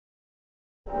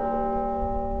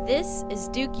This is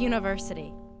Duke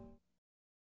University.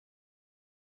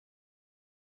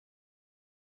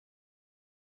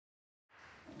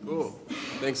 Cool.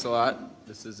 Thanks a lot.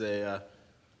 This is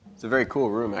it's a very cool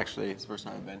room, actually. It's the first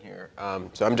time I've been here.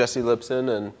 So I'm Jesse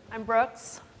Lipson, and I'm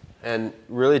Brooks. And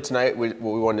really tonight, what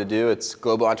we wanted to do, it's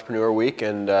Global Entrepreneur Week,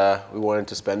 and we wanted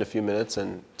to spend a few minutes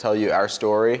and tell you our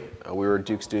story. We were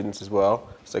Duke students as well,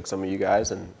 just like some of you guys,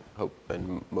 and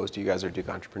most of you guys are Duke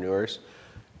entrepreneurs.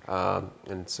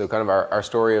 And so kind of our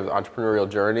story of the entrepreneurial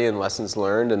journey and lessons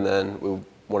learned, and then we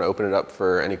want to open it up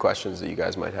for any questions that you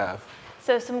guys might have.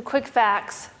 So some quick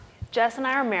facts. Jess and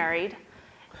I are married,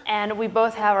 and we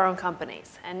both have our own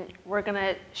companies, and we're going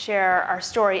to share our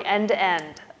story end to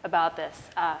end about this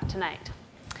tonight.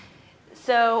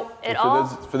 So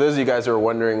for those of you guys who are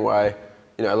wondering why,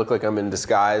 I look like I'm in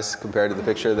disguise compared to the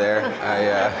picture there.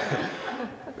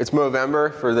 It's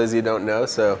Movember, for those of you who don't know,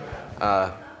 so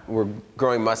we're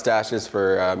growing mustaches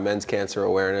for men's cancer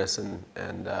awareness, and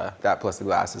that plus the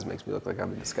glasses makes me look like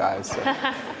I'm in disguise.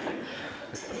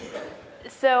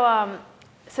 So.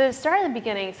 So to start at the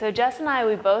beginning, so Jess and I,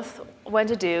 we both went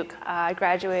to Duke. I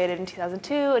graduated in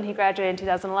 2002, and he graduated in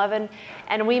 2011.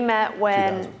 And we met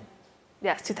when... 2000.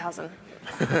 Yes, 2000.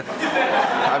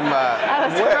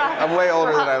 I'm way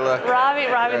older than I look. Robbing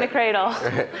Right. the cradle.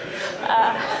 Right.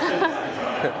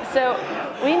 So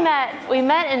we met in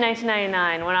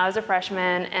 1999 when I was a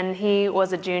freshman, and he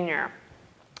was a junior.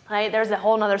 There's a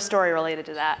whole other story related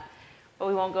to that, but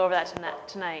we won't go over that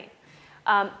tonight.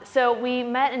 So we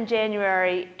met in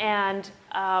January, and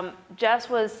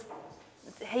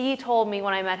he told me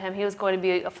when I met him he was going to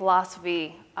be a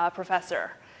philosophy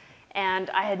professor. And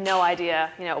I had no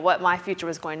idea, what my future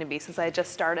was going to be since I had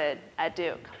just started at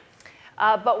Duke.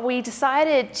 But we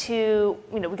decided to,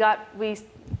 we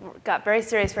got very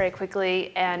serious very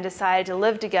quickly and decided to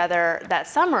live together that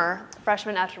summer,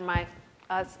 summer after my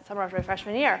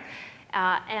freshman year.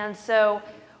 And so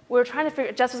we were trying to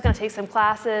figure, Jess was going to take some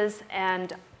classes,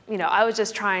 and I was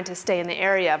just trying to stay in the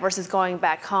area versus going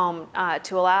back home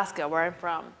to Alaska, where I'm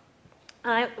from.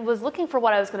 And I was looking for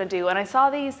what I was going to do, and I saw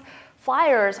these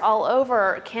flyers all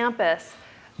over campus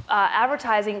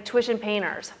advertising tuition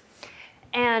painters,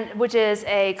 which is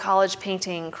a college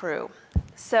painting crew.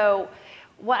 So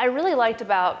what I really liked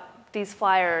about these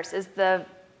flyers is the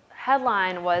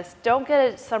headline was, "Don't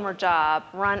get a summer job,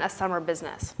 run a summer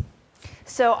business."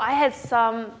 So I had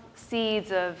some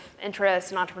seeds of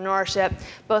interest in entrepreneurship.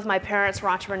 Both my parents were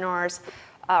entrepreneurs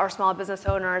or small business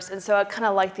owners, and so I kind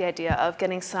of liked the idea of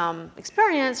getting some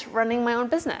experience running my own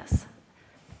business.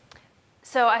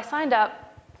 So I signed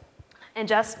up, and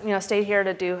Jess, stayed here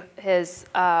to do his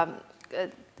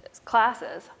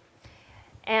classes.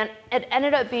 And it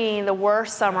ended up being the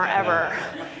worst summer ever.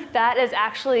 That is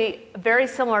actually very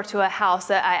similar to a house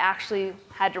that I actually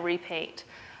had to repaint.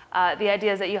 The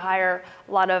idea is that you hire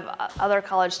a lot of other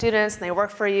college students, and they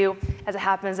work for you. As it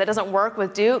happens, that doesn't work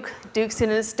with Duke. Duke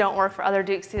students don't work for other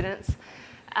Duke students.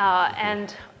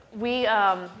 And we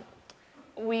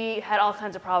had all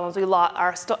kinds of problems.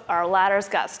 Our ladders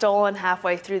got stolen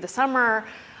halfway through the summer.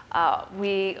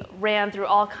 We ran through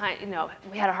all kinds,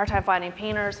 we had a hard time finding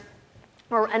painters.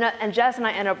 And Jess and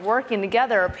I ended up working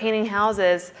together, painting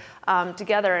houses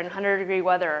together in 100-degree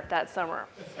weather that summer.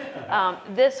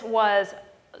 This was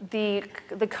the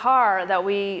car that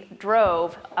we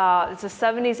drove. It's a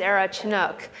 70s era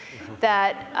Chinook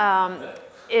that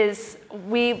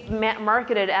we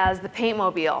marketed as the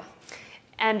Paintmobile.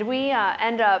 And we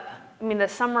end up, the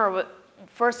summer,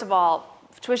 first of all,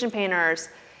 tuition painters,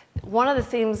 one of the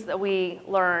things that we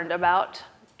learned about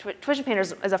tuition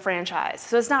painters is a franchise.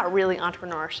 So it's not really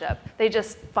entrepreneurship. They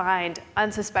just find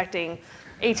unsuspecting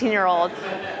 18-year-old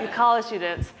college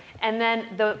students. And then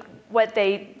the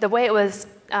way it was,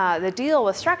 the deal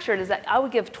was structured is that I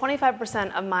would give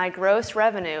 25% of my gross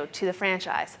revenue to the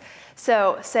franchise.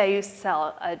 So say you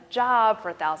sell a job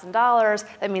for $1,000,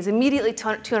 that means immediately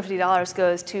 $250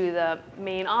 goes to the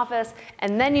main office,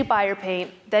 and then you buy your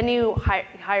paint, then you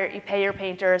pay your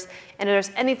painters, and if there's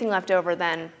anything left over,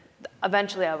 then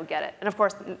eventually I would get it. And of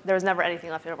course, there was never anything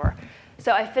left over.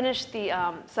 So I finished the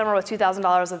summer with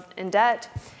 $2,000 in debt,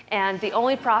 and the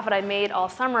only profit I made all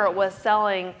summer was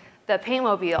selling the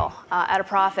Paintmobile at a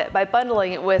profit by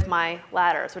bundling it with my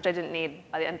ladders, which I didn't need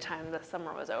by the end of time the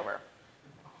summer was over.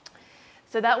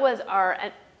 So that was our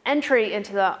entry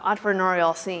into the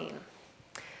entrepreneurial scene.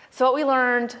 So what we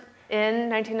learned in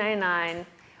 1999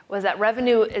 was that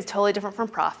revenue is totally different from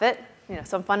profit.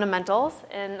 Some fundamentals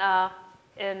in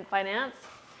finance.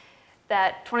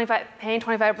 That paying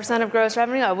 25% of gross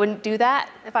revenue, I wouldn't do that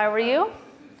if I were you.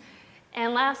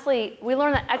 And lastly, we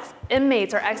learned that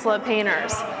inmates are excellent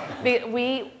painters.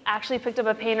 We actually picked up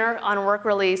a painter on work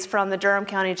release from the Durham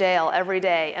County Jail every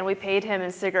day, and we paid him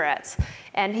in cigarettes.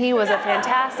 And he was a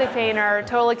fantastic painter,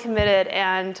 totally committed,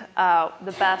 and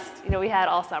the best we had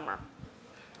all summer.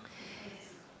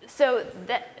 So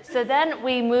then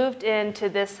we moved into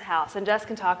this house, and Jess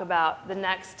can talk about the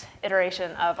next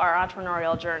iteration of our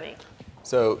entrepreneurial journey.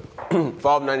 So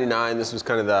fall of '99, this was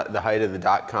kind of the height of the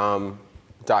dot-com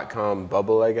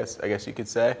bubble, I guess you could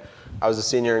say. I was a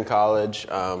senior in college.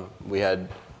 We had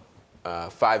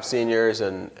 5 seniors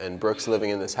and Brooks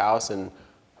living in this house. And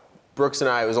Brooks and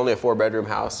I, it was only a 4-bedroom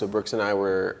house, so Brooks and I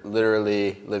were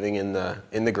literally living in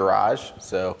the garage.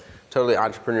 So totally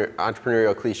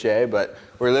entrepreneurial cliche, but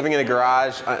we're living in a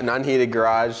garage, an unheated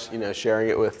garage, sharing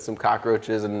it with some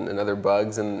cockroaches and other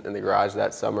bugs in the garage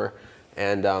that summer.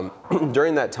 And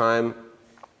during that time,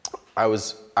 I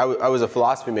was a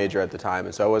philosophy major at the time,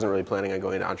 and so I wasn't really planning on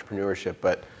going into entrepreneurship,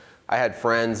 but I had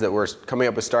friends that were coming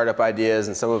up with startup ideas,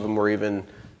 and some of them were even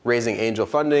raising angel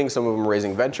funding, some of them were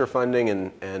raising venture funding,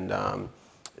 and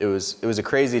it was a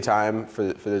crazy time for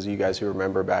those of you guys who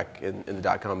remember back in the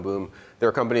dot-com boom. There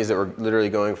were companies that were literally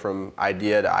going from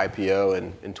idea to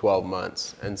IPO in 12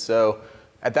 months. And so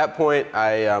at that point,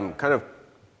 I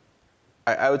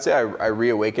would say I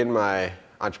reawakened my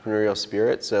entrepreneurial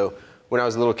spirit. So when I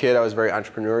was a little kid, I was very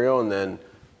entrepreneurial, and then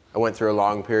I went through a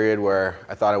long period where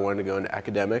I thought I wanted to go into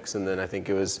academics, and then I think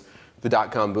it was the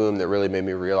dot-com boom that really made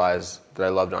me realize that I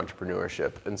loved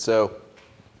entrepreneurship. And so,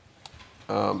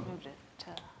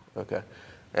 okay,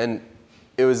 and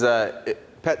it was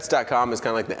pets.com is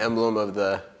kind of like the emblem of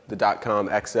the dot-com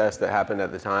excess that happened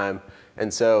at the time.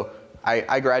 And so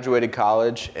I graduated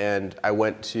college and I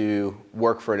went to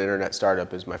work for an internet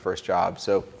startup as my first job.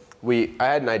 So I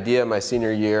had an idea my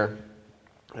senior year,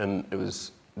 and it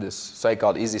was this site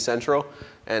called Easy Central.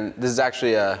 And this is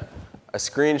actually a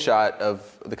screenshot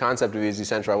of the concept of Easy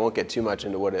Central. I won't get too much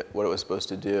into what it was supposed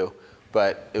to do,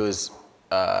 but it was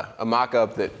a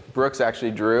mock-up that Brooks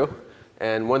actually drew.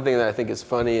 And one thing that I think is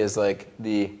funny is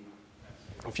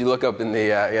if you look up in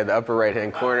the upper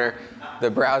right-hand corner, the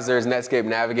browser is Netscape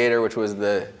Navigator, which was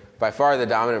by far the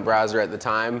dominant browser at the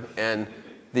time. And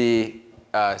the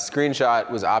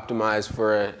screenshot was optimized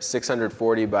for a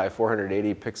 640 by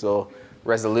 480 pixel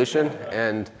resolution.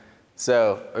 And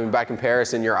so, by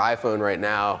comparison, your iPhone right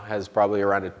now has probably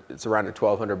around a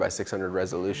 1200 by 600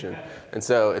 resolution. And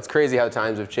so it's crazy how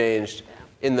times have changed.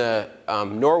 In the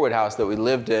Norwood house that we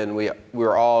lived in, we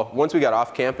were all, once we got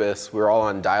off campus, we were all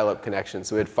on dial-up connections.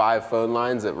 So we had 5 phone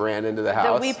lines that ran into the house.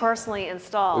 That we personally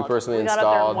installed. We got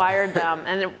up there and wired them.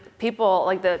 And people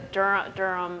like the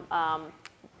Durham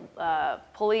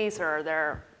police or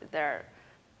their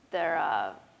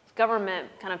government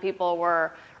kind of people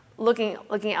were looking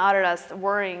out at us,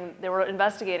 worrying. They were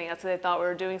investigating us. So they thought we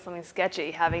were doing something sketchy,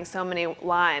 having so many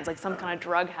lines, like some kind of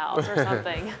drug house or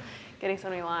something. Getting so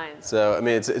many lines. So I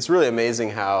mean, it's really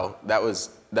amazing how that was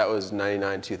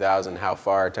 99, 2000, how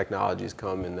far technology's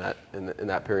come in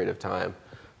that period of time.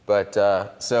 But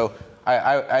so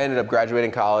I ended up graduating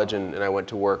college and I went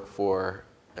to work for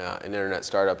an internet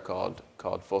startup called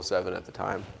Full 7 at the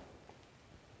time.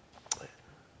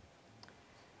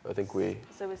 I think we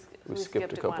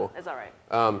skipped a couple. One. Is that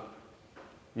right?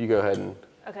 You go ahead and.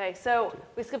 Okay, so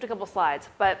we skipped a couple slides,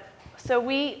 but so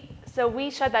we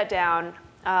shut that down.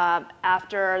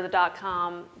 After the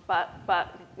dot-com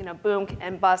boom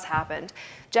and bust happened.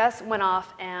 Jess went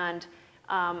off and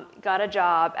got a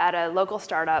job at a local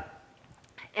startup,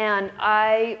 and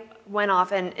I went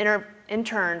off and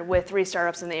interned with 3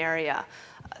 startups in the area,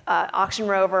 Auction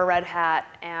Rover, Red Hat,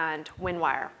 and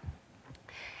Windwire.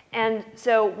 And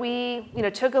so we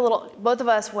both of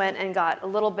us went and got a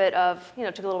little bit of,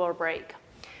 took a little bit of a break.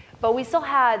 But we still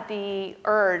had the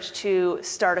urge to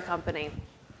start a company.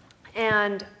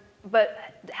 But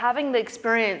having the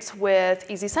experience with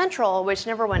Easy Central, which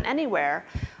never went anywhere,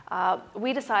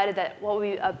 we decided that what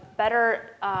would be a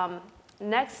better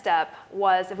next step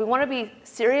was, if we want to be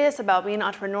serious about being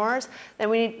entrepreneurs, then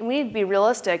we need to be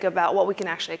realistic about what we can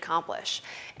actually accomplish.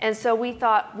 And so we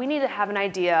thought we need to have an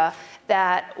idea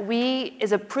that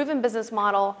is a proven business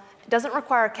model, doesn't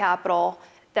require capital,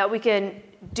 that we can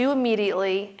do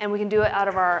immediately, and we can do it out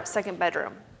of our 2nd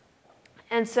bedroom.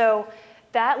 And so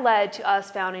that led to us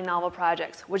founding Novel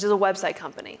Projects, which is a website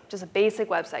company, just a basic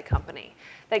website company.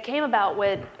 That came about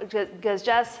because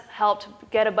Jess helped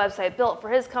get a website built for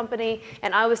his company,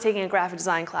 and I was taking a graphic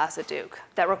design class at Duke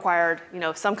that required,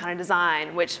 some kind of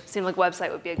design, which seemed like a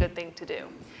website would be a good thing to do.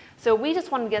 So we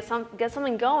just wanted to get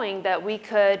something going that we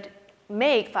could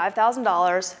make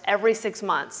 $5,000 every 6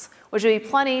 months, which would be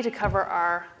plenty to cover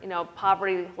our,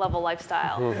 poverty level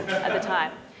lifestyle at the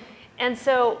time. And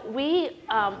so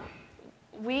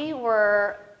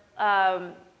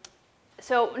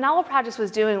so Novel Projects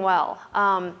was doing well.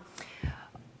 Well,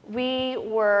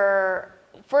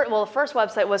 the first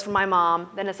website was for my mom,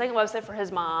 then a second website for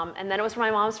his mom, and then it was for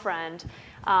my mom's friend.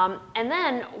 And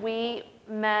then we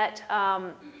met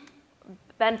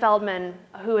Ben Feldman,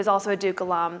 who is also a Duke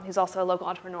alum. He's also a local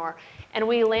entrepreneur. And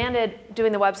we landed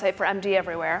doing the website for MD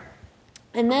Everywhere.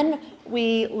 And then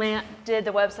we did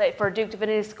the website for Duke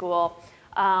Divinity School,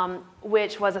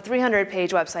 which was a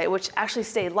 300-page website, which actually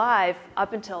stayed live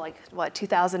up until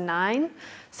 2009.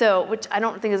 So, which I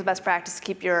don't think is the best practice to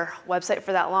keep your website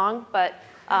for that long, but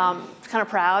kind of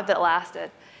proud that it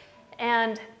lasted.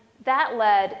 And that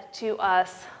led to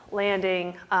us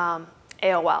landing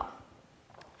AOL.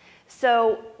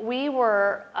 So we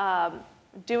were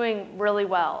doing really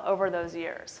well over those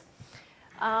years.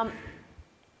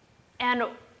 And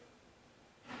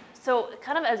so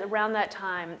kind of as around that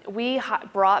time, we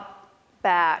brought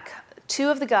back two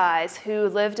of the guys who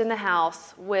lived in the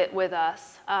house with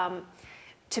us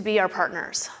to be our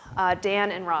partners,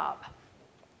 Dan and Rob.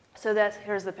 So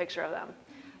here's the picture of them.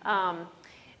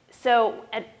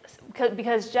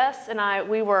 Because Jess and I,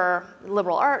 we were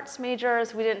liberal arts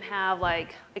majors, we didn't have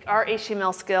our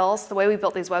HTML skills. The way we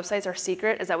built these websites, our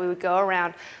secret is that we would go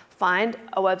around, find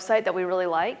a website that we really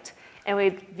liked, and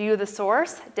we'd view the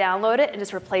source, download it, and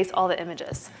just replace all the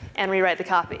images and rewrite the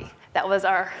copy. That was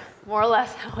more or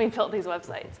less how we built these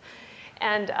websites.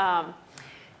 And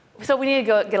so we needed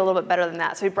to get a little bit better than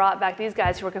that. So we brought back these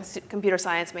guys who were computer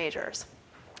science majors.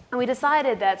 And we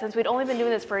decided that since we'd only been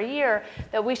doing this for a year,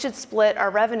 that we should split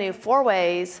our revenue 4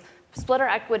 ways, split our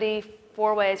equity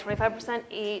 4 ways, 25%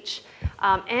 each,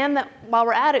 and that while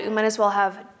we're at it, we might as well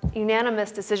have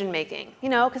unanimous decision making,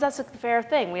 because that's a fair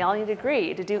thing. We all need to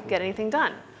agree to get anything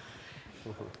done.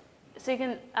 So you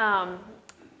can,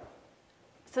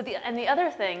 the other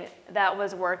thing that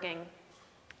was working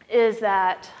is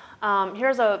that,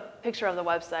 here's a picture of the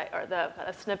website, or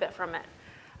a snippet from it.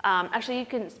 Actually, you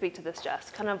can speak to this, Jess,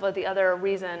 kind of the other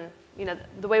reason,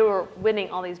 the way we were winning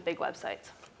all these big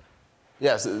websites.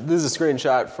 Yes, this is a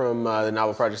screenshot from the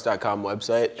novelprojects.com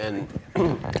website, and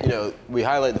we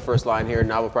highlight the first line here.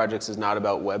 Novel Projects is not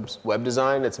about web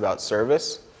design; it's about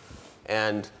service,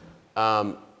 and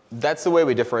that's the way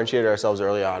we differentiated ourselves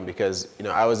early on. Because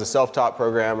I was a self-taught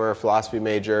programmer, philosophy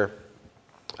major.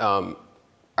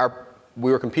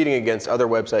 We were competing against other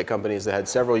website companies that had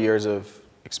several years of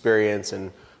experience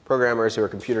and programmers who were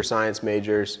computer science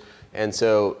majors. And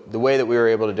so the way that we were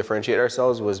able to differentiate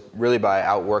ourselves was really by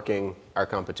outworking our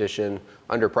competition,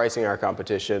 underpricing our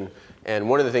competition. And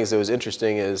one of the things that was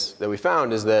interesting that we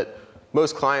found is that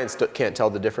most clients can't tell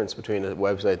the difference between a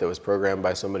website that was programmed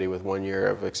by somebody with 1 year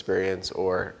of experience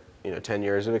or 10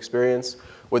 years of experience.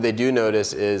 What they do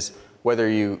notice is whether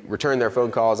you return their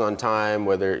phone calls on time,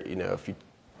 whether if you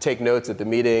take notes at the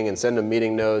meeting and send them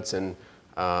meeting notes, and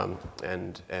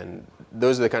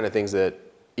those are the kind of things that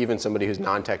even somebody who's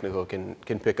non-technical can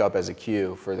pick up as a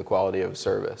cue for the quality of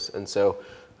service. And so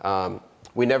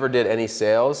we never did any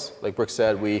sales. Like Brooke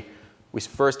said, we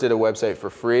first did a website for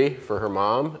free for her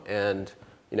mom, and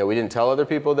we didn't tell other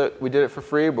people that we did it for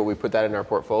free, but we put that in our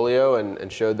portfolio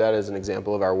and showed that as an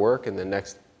example of our work. And the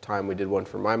next time we did one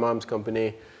for my mom's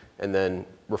company, and then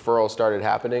referrals started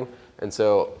happening. And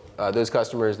so those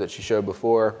customers that she showed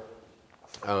before,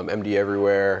 MD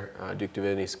Everywhere, Duke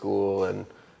Divinity School,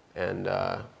 and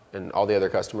all the other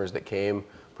customers that came,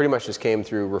 pretty much just came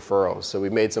through referrals. So we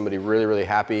made somebody really, really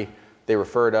happy. They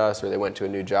referred us, or they went to a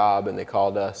new job and they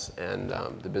called us, and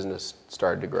the business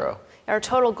started to grow. Our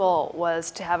total goal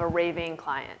was to have a raving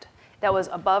client that was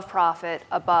above profit,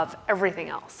 above everything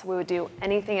else. We would do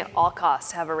anything at all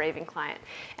costs to have a raving client.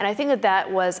 And I think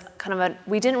that was kind of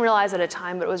we didn't realize at a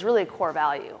time, but it was really a core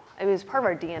value. It was part of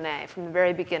our DNA from the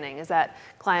very beginning, is that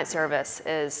client service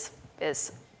is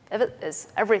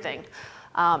everything.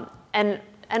 And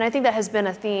I think that has been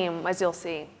a theme, as you'll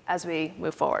see, as we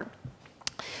move forward.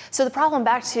 So the problem,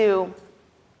 back to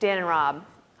Dan and Rob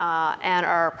and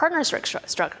our partner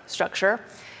structure,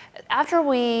 after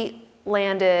we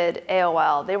landed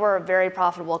AOL, they were a very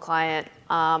profitable client,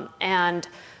 and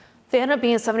they ended up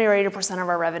being 70 or 80% of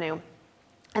our revenue.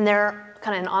 And they're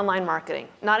kind of in online marketing,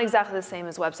 not exactly the same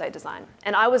as website design.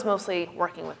 And I was mostly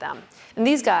working with them. And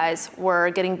these guys were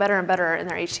getting better and better in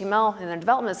their HTML and their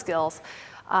development skills.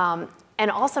 And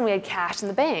all of a sudden we had cash in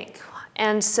the bank.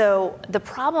 And so the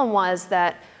problem was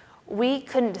that we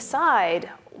couldn't decide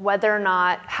whether or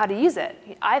not how to use it.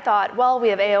 I thought, well, we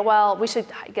have AOL, we should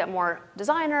get more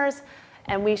designers,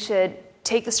 and we should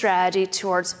take the strategy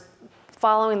towards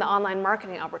following the online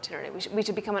marketing opportunity. We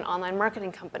should become an online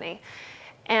marketing company.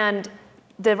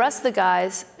 the rest of the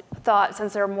guys thought,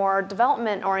 since they're more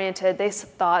development oriented, they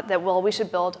thought that, well, we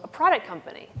should build a product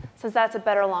company, since that's a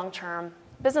better long-term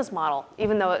business model.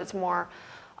 Even though it's more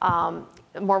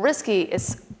risky,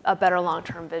 it's a better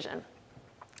long-term vision.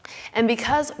 And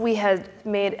because we had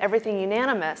made everything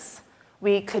unanimous,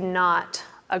 we could not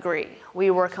agree.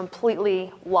 We were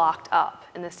completely locked up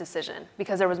in this decision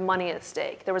because there was money at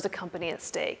stake, there was a company at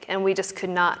stake, and we just could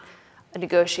not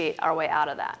negotiate our way out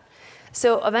of that.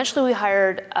 So eventually we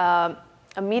hired a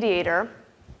mediator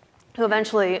who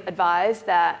eventually advised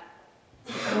that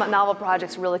novel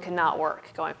projects really could not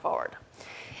work going forward.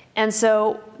 And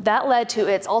so that led to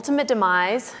its ultimate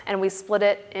demise, and we split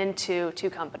it into 2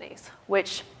 companies,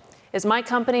 which is my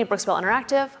company, Brooksville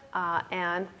Interactive,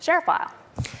 and ShareFile.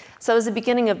 So it was the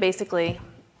beginning of basically,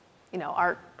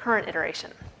 our current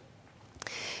iteration.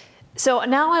 So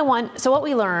now so what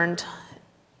we learned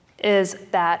is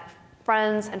that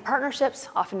friends and partnerships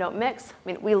often don't mix. I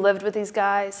mean, we lived with these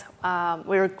guys.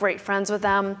 We were great friends with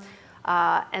them.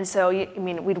 And so,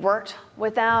 we'd worked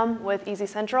with them with Easy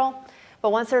Central.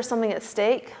 But once there's something at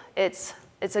stake, a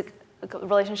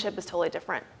relationship is totally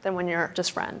different than when you're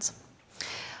just friends.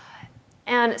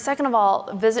 And second of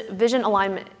all, vision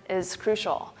alignment is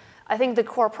crucial. I think the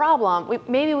core problem,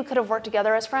 maybe we could have worked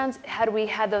together as friends had we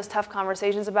had those tough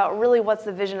conversations about really what's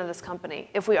the vision of this company.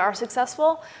 If we are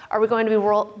successful, are we going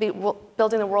to be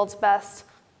building the world's best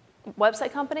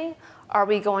website company? Are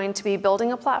we going to be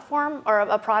building a platform or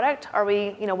a product? Are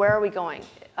we, where are we going?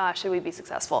 Should we be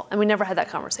successful? And we never had that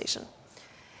conversation.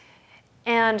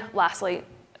 And lastly,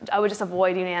 I would just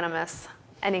avoid unanimous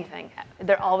anything.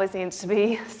 There always needs to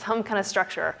be some kind of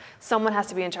structure. Someone has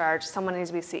to be in charge. Someone needs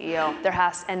to be CEO.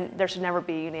 And there should never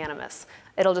be unanimous.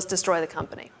 It'll just destroy the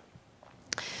company.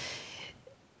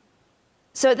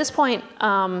 So at this point,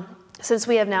 since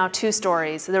we have now 2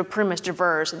 stories, they're pretty much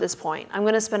diverged at this point. I'm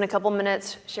going to spend a couple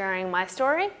minutes sharing my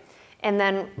story, and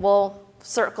then we'll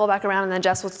circle back around, and then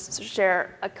Jess will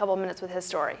share a couple minutes with his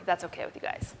story. If that's okay with you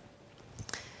guys.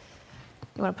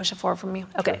 You want to push it forward for me?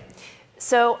 Okay.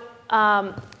 Sure.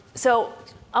 So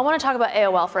I want to talk about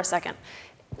AOL for a second.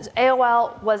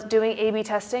 AOL was doing A/B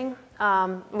testing,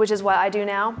 which is what I do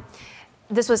now.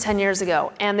 This was 10 years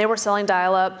ago, and they were selling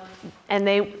dial-up, and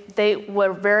they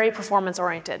were very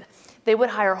performance-oriented. They would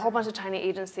hire a whole bunch of tiny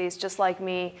agencies just like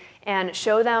me and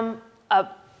show them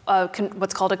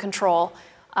what's called a control,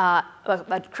 a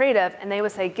creative, and they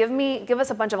would say, give us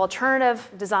a bunch of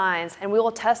alternative designs, and we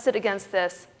will test it against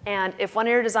this, and if one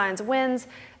of your designs wins,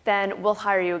 then we'll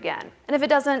hire you again. And if it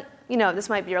doesn't, this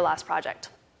might be your last project.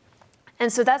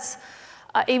 And so that's,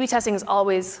 A/B testing is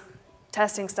always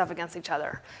testing stuff against each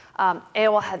other.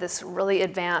 AOL had this really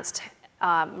advanced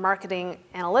marketing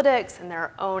analytics and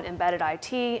their own embedded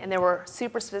IT, and they were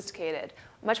super sophisticated,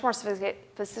 much more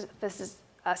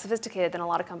sophisticated than a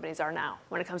lot of companies are now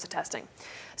when it comes to testing.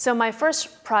 So my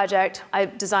first project, I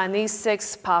designed these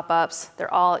 6 pop-ups.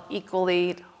 They're all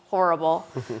equally horrible,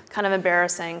 kind of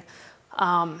embarrassing.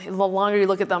 The longer you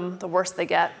look at them, the worse they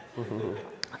get.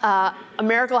 A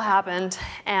miracle happened,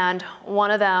 and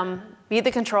one of them beat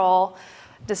the control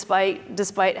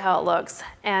despite how it looks,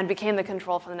 and became the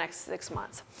control for the next 6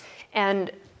 months.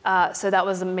 And so that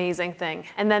was an amazing thing.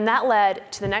 And then that led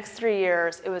to the next 3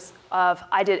 years.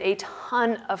 I did a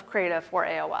ton of creative for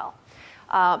AOL.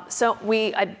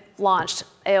 I launched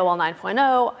AOL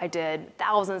 9.0. I did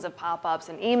thousands of pop-ups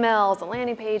and emails and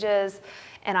landing pages,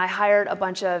 and I hired a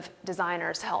bunch of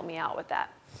designers to help me out with that.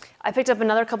 I picked up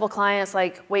another couple clients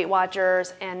like Weight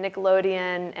Watchers and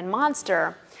Nickelodeon and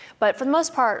Monster, but for the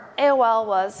most part, AOL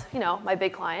was, my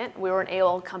big client. We were an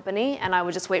AOL company, and I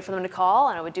would just wait for them to call,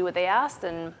 and I would do what they asked,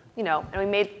 and and we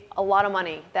made a lot of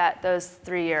money those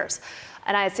 3 years.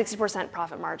 And I had 60%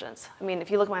 profit margins. I mean, if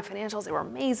you look at my financials, they were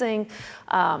amazing,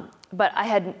 but I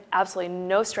had absolutely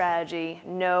no strategy,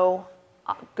 no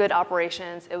good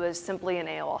operations. It was simply an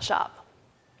AOL shop.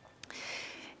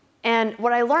 And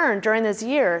what I learned during those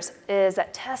years is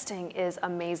that testing is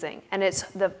amazing. And it's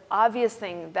the obvious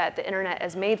thing that the internet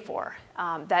is made for,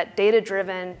 that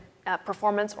data-driven,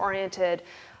 performance-oriented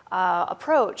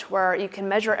approach where you can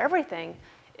measure everything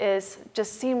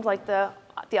just seemed like the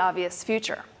obvious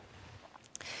future.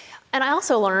 And I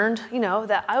also learned,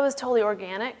 that I was totally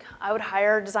organic. I would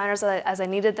hire designers as I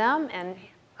needed them, and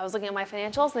I was looking at my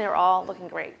financials, and they were all looking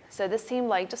great. So this seemed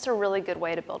like just a really good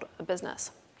way to build a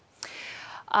business.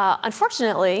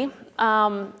 Unfortunately,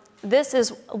 this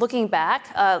is looking back.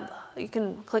 You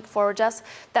can click forward, Jess.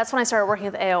 That's when I started working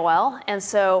with AOL, and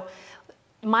so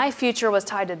my future was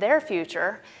tied to their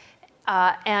future,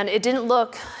 and it didn't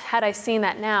look. Had I seen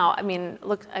that now,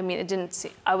 it didn't.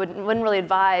 I wouldn't really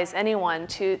advise anyone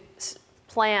to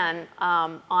plan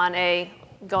on a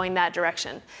going that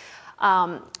direction.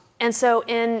 And so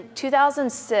in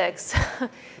 2006,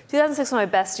 2006 was my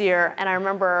best year, and I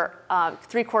remember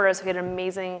 3 quarters, we had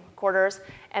amazing quarters,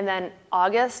 and then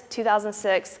August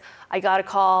 2006, I got a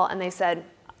call and they said,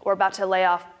 we're about to lay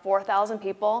off 4,000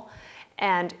 people,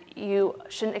 and you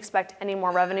shouldn't expect any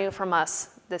more revenue from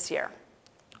us this year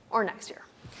or next year.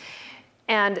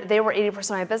 And they were 80% of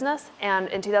my business, and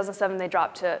in 2007, they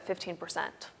dropped to 15%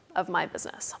 of my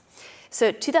business.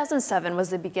 So 2007 was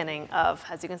the beginning of,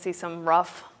 as you can see, some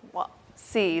rough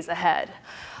seas ahead.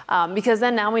 Because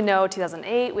then now we know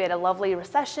 2008, we had a lovely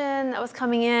recession that was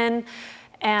coming in.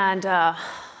 And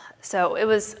so it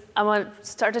was, I want to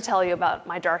start to tell you about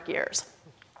my dark years.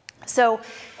 So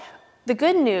the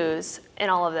good news in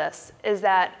all of this is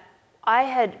that I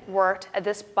had worked at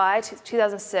this, by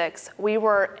 2006, we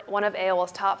were one of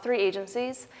AOL's top 3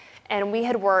 agencies, and we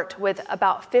had worked with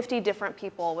about 50 different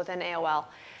people within AOL.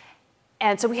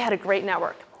 And so we had a great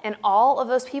network. And all of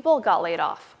those people got laid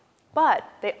off, but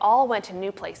they all went to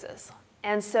new places.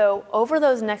 And so over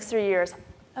those next 3 years,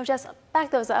 oh, Jess,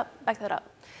 back that up.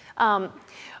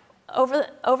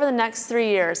 Over the next 3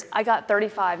 years, I got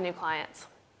 35 new clients.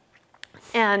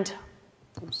 And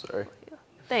I'm sorry.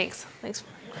 Thanks.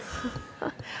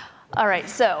 All right,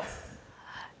 so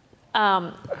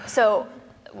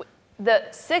the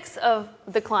 6 of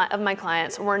my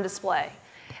clients were in display.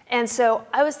 And so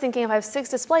I was thinking, if I have 6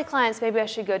 display clients, maybe I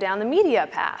should go down the media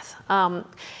path.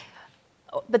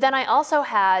 But then I also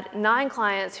had 9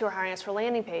 clients who were hiring us for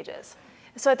landing pages.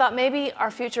 So I thought maybe our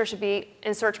future should be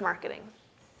in search marketing.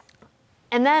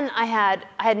 And then I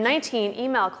had 19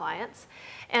 email clients.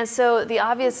 And so the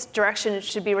obvious direction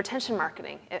should be retention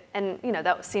marketing. And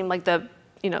that seemed like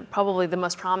probably the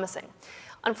most promising.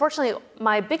 Unfortunately,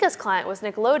 my biggest client was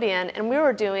Nickelodeon, and we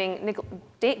were doing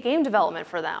game development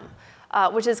for them,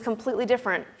 which is completely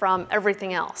different from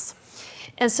everything else.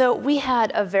 And so we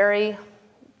had a very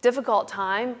difficult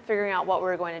time figuring out what we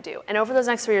were going to do. And over those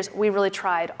next 3 years, we really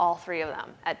tried all 3 of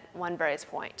them at one various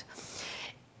point.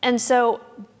 And so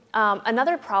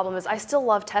another problem is I still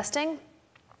love testing,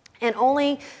 and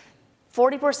only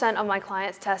 40% of my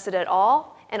clients tested at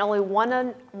all, and only one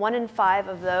in 5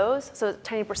 of those, so a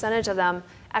tiny percentage of them,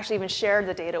 actually even shared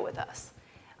the data with us.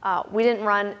 We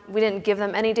didn't give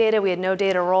them any data, we had no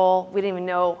data role, we didn't even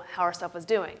know how our stuff was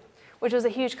doing, which was a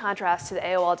huge contrast to the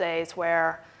AOL days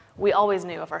where we always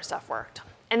knew if our stuff worked.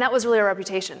 And that was really our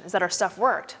reputation, is that our stuff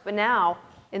worked. But now,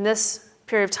 in this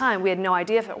period of time, we had no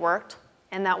idea if it worked,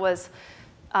 and that was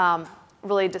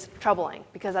really just troubling,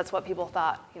 because that's what people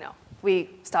thought, we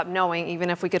stopped knowing even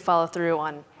if we could follow through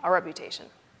on our reputation.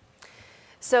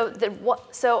 So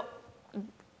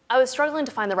I was struggling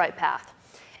to find the right path.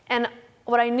 And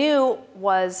what I knew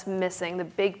was missing, the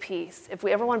big piece, if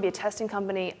we ever want to be a testing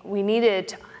company, we needed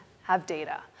to have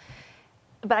data.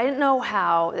 But I didn't know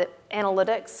how that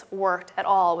analytics worked at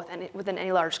all within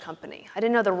any large company. I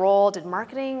didn't know the role. Did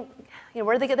marketing,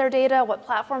 where did they get their data? What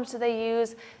platforms do they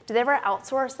use? Did they ever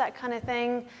outsource that kind of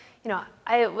thing?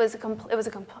 It was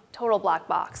a total black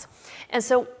box. And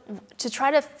so to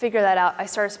try to figure that out, I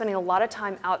started spending a lot of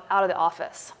time out of the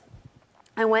office.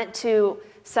 I went to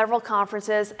several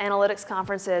conferences, analytics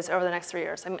conferences, over the next 3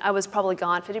 years. I was probably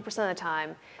gone 50% of the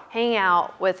time, hanging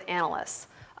out with analysts.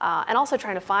 And also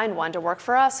trying to find one to work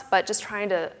for us, but just trying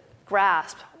to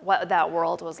grasp what that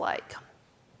world was like.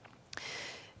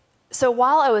 So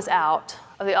while I was out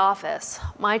of the office,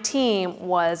 my team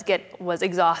was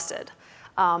exhausted.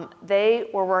 They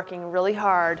were working really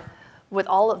hard with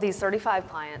all of these 35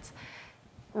 clients,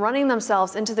 running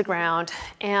themselves into the ground,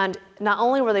 and not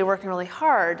only were they working really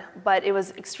hard, but there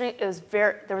was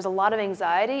a lot of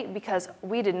anxiety because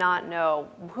we did not know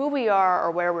who we are or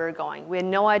where we were going. We had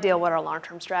no idea what our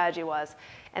long-term strategy was,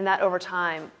 and that over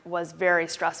time was very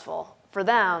stressful for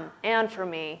them and for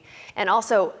me. And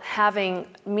also having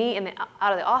me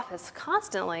out of the office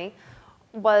constantly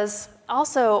was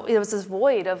also, it was this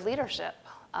void of leadership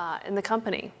in the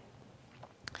company.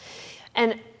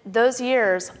 And those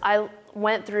years, I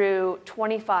went through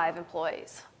 25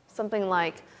 employees, something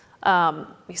like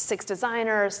 6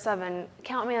 designers, 7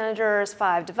 account managers,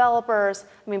 5 developers.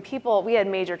 We had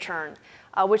major churn,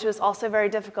 which was also very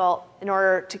difficult in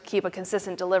order to keep a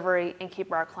consistent delivery and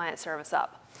keep our client service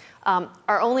up.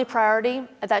 Our only priority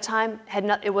at that time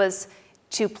it was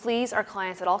to please our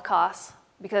clients at all costs,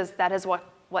 because that is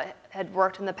what had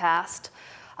worked in the past,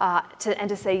 and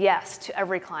to say yes to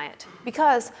every client,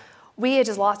 because we had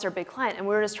just lost our big client, and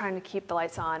we were just trying to keep the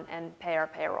lights on and pay our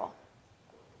payroll.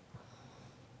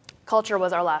 Culture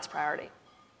was our last priority.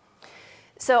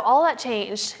 So all that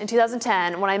changed in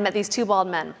 2010 when I met these 2 bald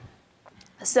men.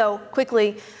 So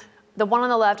quickly, the one on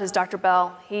the left is Dr.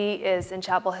 Bell. He is in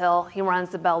Chapel Hill. He runs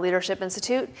the Bell Leadership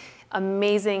Institute.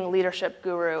 Amazing leadership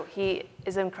guru. He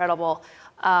is incredible.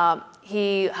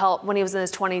 He helped, when he was in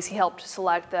his 20s, he helped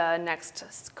select the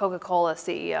next Coca-Cola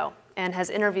CEO and has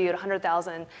interviewed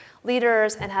 100,000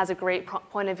 leaders and has a great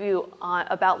point of view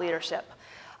about leadership.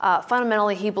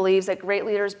 Fundamentally, he believes that great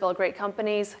leaders build great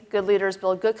companies, good leaders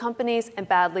build good companies, and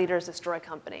bad leaders destroy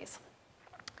companies.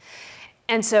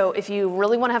 And so if you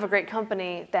really want to have a great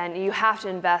company, then you have to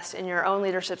invest in your own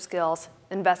leadership skills,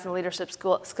 invest in the leadership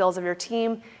skills of your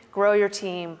team, grow your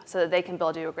team so that they can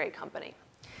build you a great company.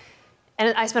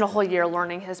 And I spent a whole year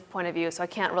learning his point of view, so I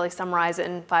can't really summarize it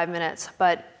in 5 minutes,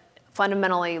 but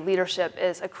fundamentally, leadership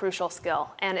is a crucial skill,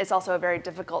 and it's also a very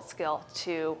difficult skill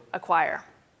to acquire.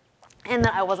 And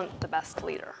that I wasn't the best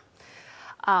leader.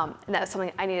 And that was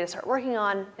something I needed to start working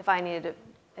on if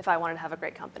I wanted to have a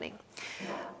great company.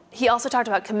 He also talked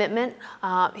about commitment.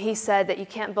 He said that you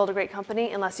can't build a great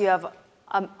company unless you have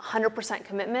 100%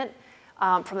 commitment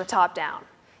from the top down.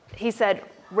 He said,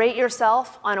 rate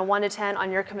yourself on a 1 to 10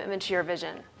 on your commitment to your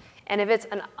vision. And if it's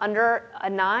under a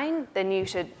 9, then you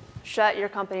should shut your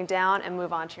company down and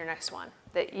move on to your next one.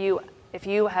 If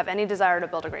you have any desire to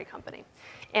build a great company.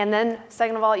 And then,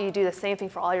 second of all, you do the same thing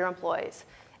for all your employees.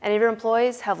 And if your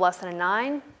employees have less than a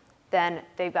 9, then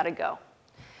they've got to go.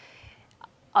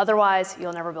 Otherwise,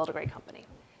 you'll never build a great company.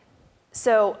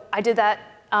 So I did that.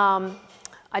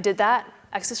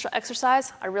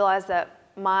 Exercise. I realized that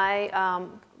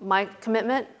my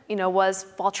commitment, was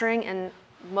faltering, and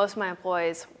most of my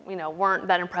employees, weren't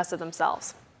that impressive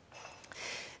themselves.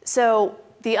 So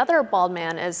the other bald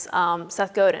man is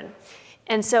Seth Godin.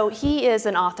 And so he is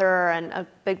an author and a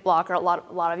big blogger. A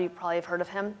lot of you probably have heard of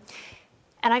him.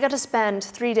 And I got to spend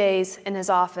 3 days in his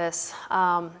office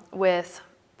with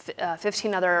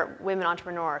 15 other women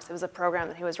entrepreneurs. It was a program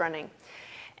that he was running.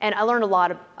 And I learned a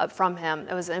lot from him.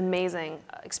 It was an amazing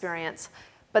experience.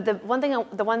 But the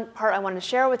one part I wanted to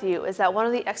share with you is that one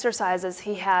of the exercises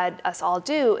he had us all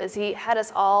do is he had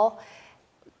us all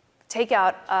take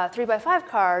out a 3x5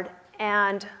 card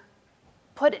and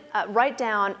write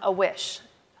down a wish,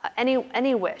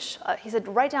 any wish. He said,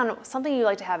 write down something you'd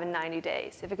like to have in 90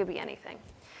 days, if it could be anything.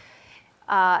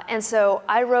 And so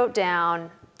I wrote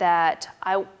down that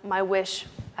my wish,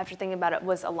 after thinking about it,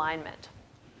 was alignment.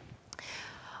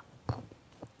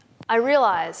 I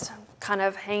realized, kind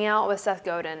of hanging out with Seth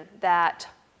Godin, that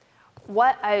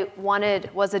what I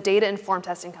wanted was a data-informed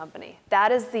testing company.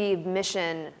 That is the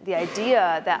mission, the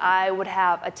idea that I would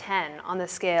have a 10 on the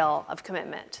scale of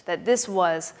commitment,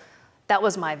 that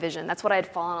was my vision. That's what I had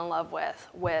fallen in love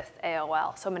with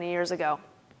AOL so many years ago.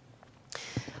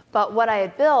 But what I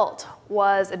had built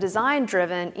was a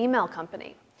design-driven email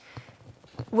company,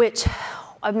 which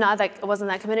I wasn't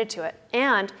that committed to it.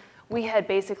 And we had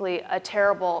basically a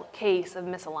terrible case of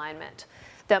misalignment,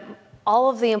 that all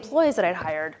of the employees that I'd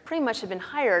hired pretty much had been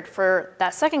hired for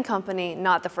that second company,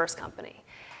 not the first company.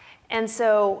 And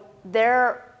so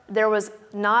there was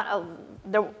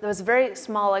a very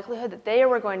small likelihood that they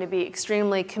were going to be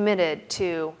extremely committed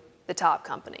to the top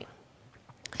company.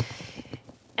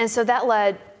 And so that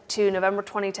led to November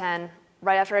 2010,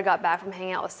 right after I got back from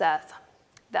hanging out with Seth,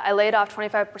 that I laid off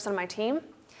 25% of my team,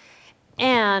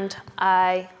 and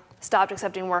I stopped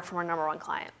accepting work from our #1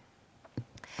 client,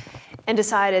 and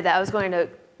decided that I was going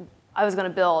to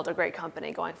build a great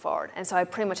company going forward. And so I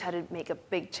pretty much had to make a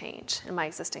big change in my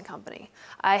existing company.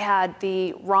 I had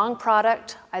the wrong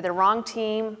product, I had the wrong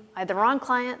team, I had the wrong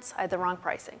clients, I had the wrong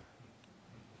pricing.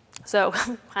 So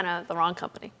kind of the wrong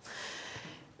company.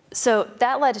 So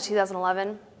that led to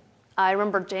 2011. I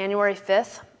remember January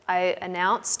 5th, I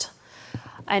announced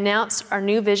our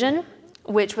new vision,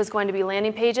 which was going to be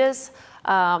landing pages,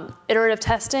 iterative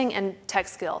testing, and tech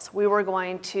skills. We were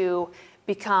going to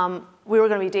be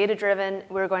data-driven.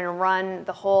 We were going to run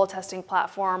the whole testing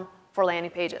platform for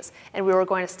landing pages. And we were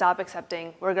going to stop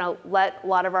accepting. We were going to let a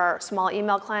lot of our small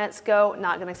email clients go,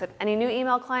 not going to accept any new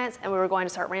email clients, and we were going to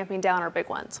start ramping down our big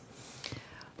ones.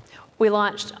 We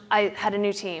launched. I had a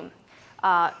new team.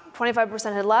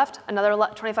 25% had left. Another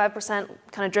 25%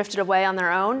 kind of drifted away on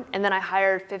their own. And then I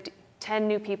hired 10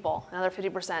 new people, another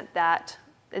 50%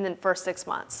 in the first 6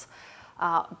 months.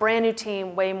 Brand new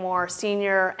team, way more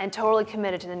senior, and totally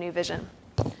committed to the new vision.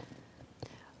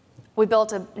 We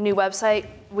built a new website.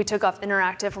 We took off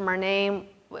interactive from our name.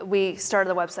 We started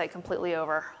the website completely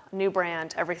over, new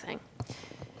brand, everything.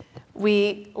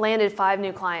 We landed 5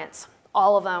 new clients.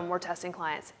 All of them were testing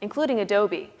clients, including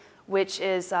Adobe, which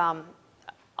is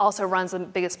also runs the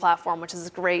biggest platform, which is a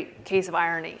great case of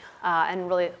irony, and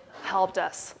really helped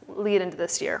us lead into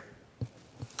this year.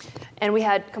 And we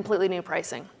had completely new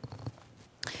pricing.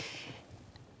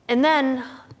 And then,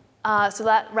 so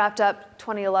that wrapped up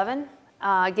 2011,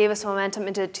 gave us momentum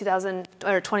into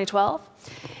 2012.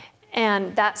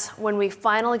 And that's when we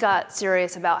finally got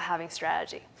serious about having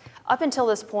strategy. Up until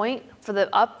this point,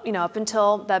 up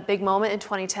until that big moment in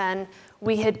 2010,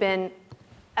 we had been,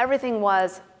 everything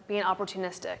was being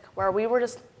opportunistic, where we were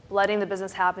just letting the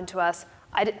business happen to us.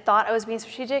 I thought I was being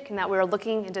strategic and that we were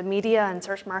looking into media and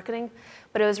search marketing,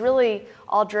 but it was really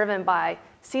all driven by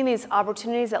seeing these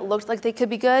opportunities that looked like they could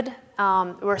be good.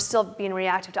 We're still being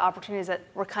reactive to opportunities that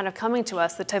were kind of coming to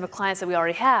us, the type of clients that we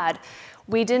already had.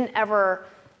 We didn't ever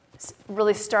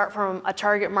really start from a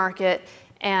target market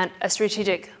and a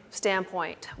strategic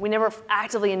standpoint. We never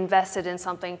actively invested in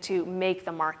something to make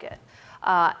the market.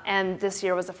 And this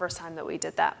year was the first time that we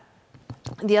did that.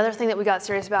 The other thing that we got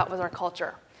serious about was our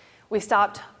culture. We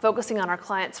stopped focusing on our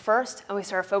clients first, and we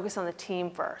started focusing on the team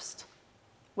first,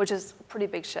 which is a pretty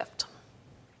big shift.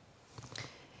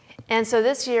 And so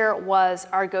this year was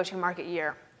our go-to-market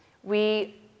year.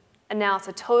 We announced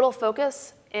a total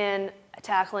focus in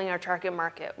tackling our target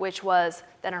market, which was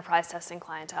the enterprise testing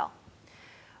clientele.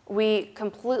 We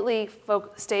completely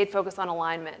stayed focused on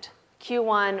alignment.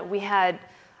 Q1, we had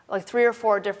like 3 or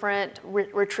 4 different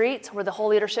retreats where the whole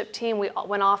leadership team, we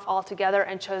went off all together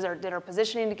and did our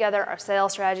positioning together, our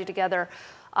sales strategy together,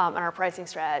 and our pricing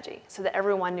strategy, so that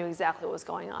everyone knew exactly what was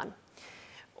going on.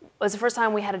 It was the first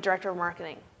time we had a director of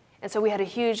marketing. And so we had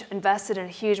invested in a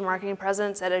huge marketing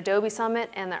presence at Adobe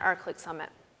Summit and the ArtClick Summit.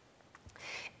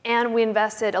 And we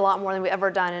invested a lot more than we've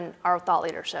ever done in our thought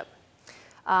leadership.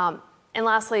 And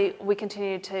lastly, we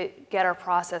continued to get our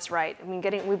process right. I mean,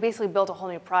 we basically built a whole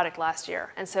new product last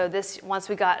year. And so once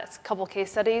we got a couple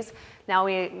case studies, now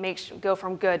we go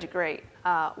from good to great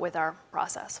with our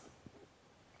process.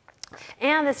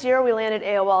 And this year we landed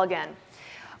AOL again.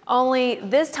 Only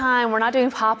this time we're not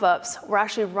doing pop-ups. We're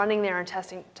actually running their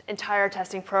entire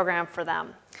testing program for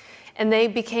them. And they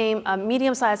became a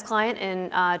medium-sized client in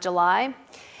July.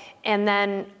 And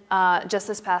then just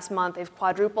this past month, they've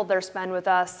quadrupled their spend with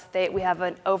us. We have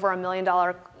over $1 million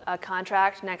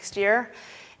contract next year.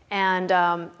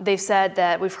 And they've said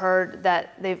that we've heard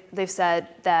that they've said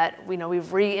that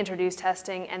we've reintroduced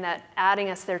testing and that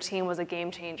adding us to their team was a game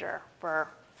changer for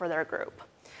their group.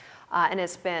 And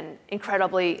it's been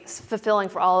incredibly fulfilling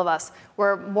for all of us.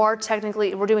 We're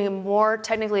doing more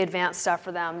technically advanced stuff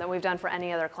for them than we've done for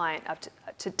any other client up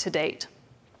to date.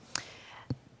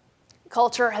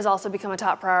 Culture has also become a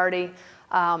top priority.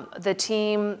 The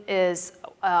team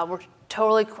we're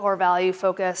totally core value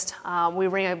focused. We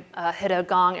hit a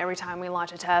gong every time we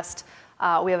launch a test.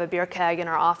 We have a beer keg in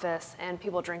our office, and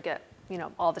people drink it,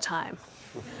 all the time.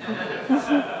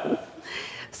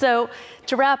 So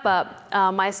to wrap up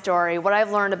my story, what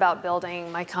I've learned about building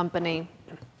my company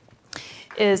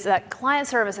is that client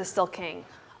service is still king,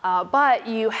 but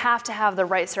you have to have the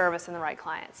right service and the right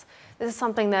clients. This is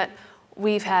something that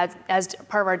we've had as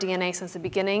part of our DNA since the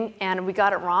beginning, and we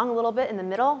got it wrong a little bit in the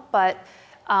middle, but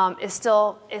it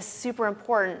still is super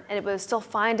important, and it was still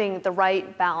finding the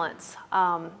right balance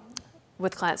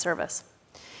with client service.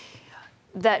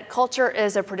 That culture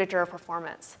is a predictor of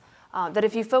performance. That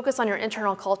if you focus on your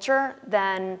internal culture,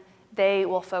 then they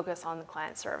will focus on the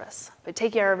client service. But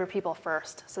take care of your people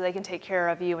first so they can take care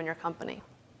of you and your company.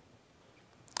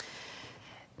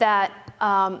 That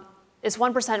is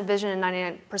 1% vision and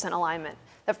 99% alignment.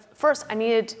 First, I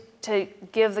needed to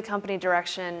give the company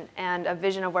direction and a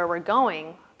vision of where we're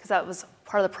going, because that was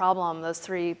part of the problem those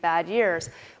 3 bad years.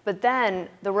 But then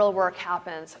the real work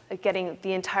happens, getting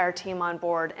the entire team on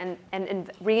board and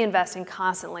reinvesting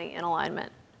constantly in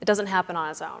alignment. It doesn't happen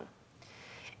on its own.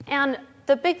 And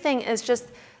the big thing is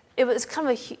it was kind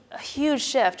of a huge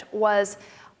shift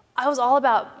I was all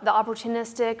about the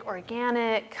opportunistic,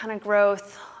 organic kind of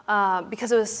growth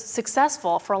because it was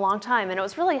successful for a long time. And it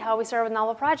was really how we started with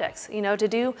novel projects,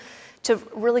 to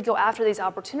really go after these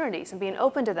opportunities and being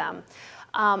open to them.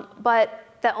 But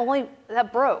that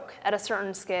broke at a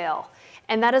certain scale.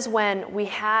 And that is when we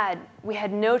had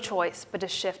no choice but to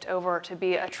shift over to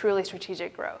be a truly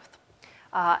strategic growth.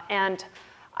 And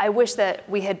I wish that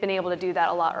we had been able to do that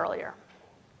a lot earlier.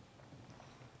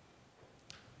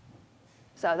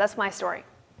 So that's my story.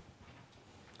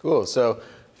 Cool. So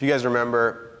if you guys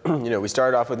remember, we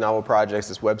started off with Novel Projects,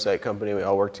 this website company. We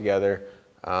all worked together.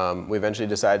 We eventually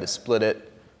decided to split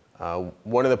it.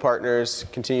 One of the partners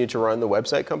continued to run the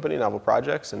website company, Novel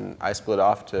Projects, and I split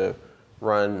off to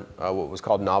run what was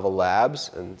called Novel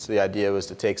Labs. And so the idea was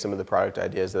to take some of the product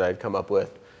ideas that I'd come up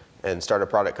with and start a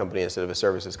product company instead of a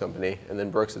services company. And then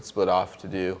Brooks had split off to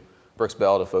do Brooks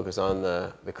Bell to focus on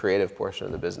the creative portion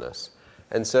of the business.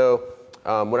 And so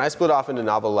when I split off into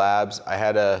Novel Labs, I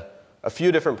had a a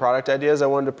few different product ideas I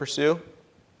wanted to pursue.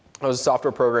 I was a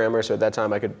software programmer, so at that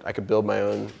time I could build my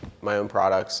own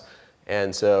products.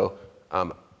 And so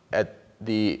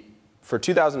for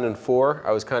 2004,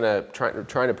 I was kind of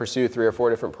trying to pursue 3 or 4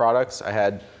 different products. I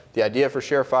had the idea for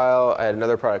ShareFile. I had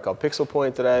another product called Pixel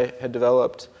Point that I had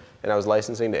developed, and I was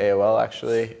licensing to AOL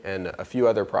actually, and a few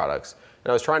other products.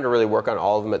 And I was trying to really work on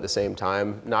all of them at the same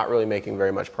time, not really making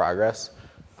very much progress.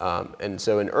 And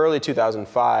so in early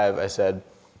 2005, I said,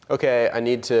 okay, I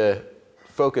need to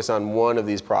focus on one of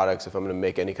these products if I'm going to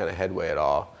make any kind of headway at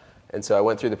all. And so I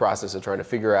went through the process of trying to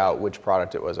figure out which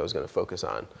product it was I was going to focus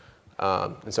on.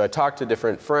 And so I talked to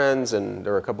different friends, and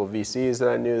there were a couple of VCs that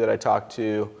I knew that I talked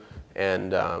to,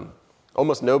 and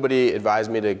almost nobody advised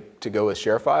me to go with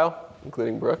ShareFile,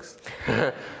 including Brooks.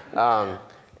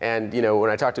 And when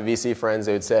I talked to VC friends,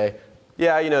 they would say,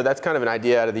 yeah, that's kind of an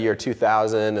idea out of the year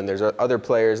 2000, and there's other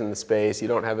players in the space. You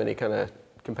don't have any kind of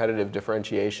competitive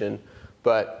differentiation.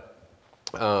 But,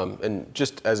 and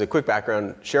just as a quick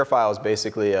background, ShareFile is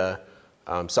basically a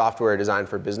software designed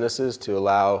for businesses to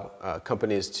allow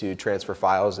companies to transfer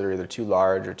files that are either too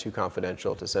large or too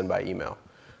confidential to send by email.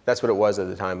 That's what it was at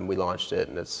the time we launched it,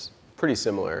 and it's pretty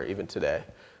similar even today.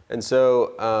 And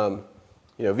so,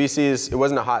 VCs, it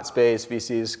wasn't a hot space.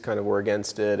 VCs kind of were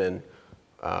against it, and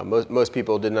most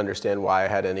people didn't understand why I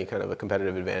had any kind of a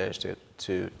competitive advantage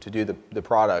to do the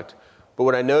product. But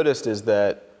what I noticed is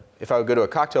that if I would go to a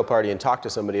cocktail party and talk to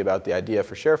somebody about the idea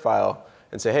for ShareFile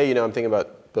and say, hey, I'm thinking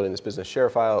about building this business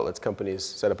ShareFile. It lets companies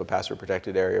set up a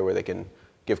password-protected area where they can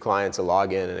give clients a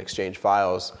login and exchange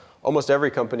files. Almost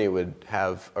every company would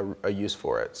have a use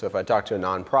for it. So if I talked to a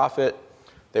nonprofit,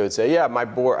 they would say, yeah, I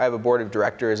have a board of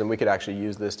directors, and we could actually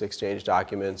use this to exchange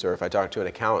documents. Or if I talked to an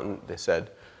accountant, they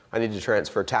said, I need to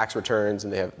transfer tax returns,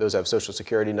 and those have social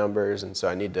security numbers, and so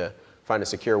I need to find a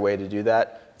secure way to do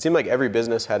that. It seemed like every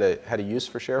business had a use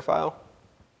for ShareFile.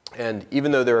 And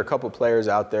even though there were a couple players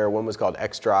out there, one was called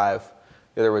XDrive,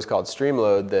 the other was called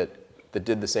Streamload that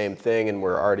did the same thing and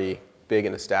were already big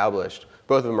and established.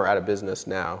 Both of them are out of business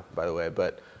now, by the way.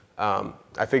 But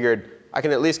I figured I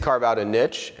can at least carve out a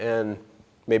niche, and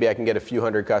maybe I can get a few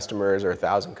hundred customers or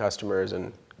 1,000 customers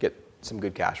and get some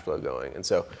good cash flow going. And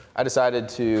so I decided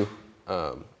to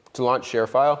launch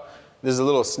ShareFile. This is a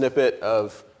little snippet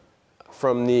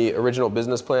from the original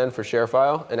business plan for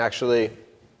ShareFile, and actually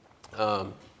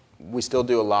we still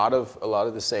do a lot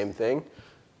of the same thing.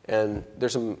 And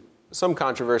there's some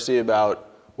controversy about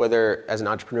whether, as an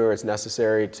entrepreneur, it's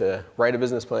necessary to write a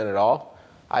business plan at all.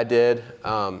 I did.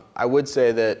 I would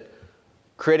say that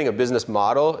creating a business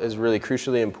model is really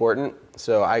crucially important.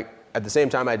 So at the same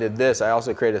time I did this, I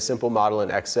also created a simple model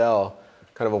in Excel,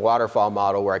 kind of a waterfall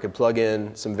model where I could plug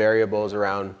in some variables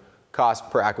around cost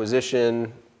per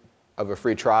acquisition of a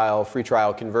free trial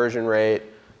conversion rate,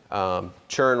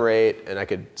 churn rate, and I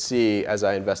could see as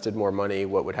I invested more money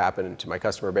what would happen to my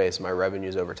customer base and my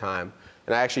revenues over time.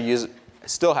 And I actually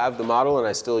still have the model, and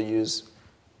I still use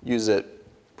it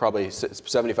probably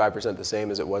 75% the same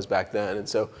as it was back then. And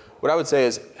so what I would say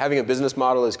is having a business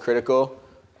model is critical.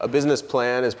 A business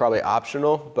plan is probably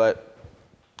optional, but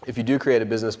if you do create a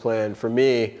business plan, for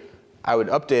me, I would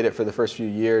update it for the first few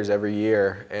years every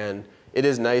year. And it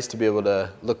is nice to be able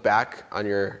to look back on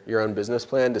your own business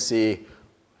plan to see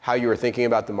how you were thinking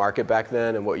about the market back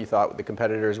then and what you thought the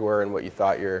competitors were and what you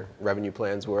thought your revenue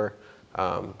plans were,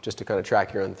 just to kind of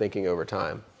track your own thinking over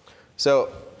time.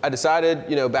 So I decided,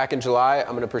 back in July, I'm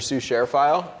going to pursue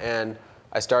ShareFile, and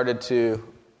I started to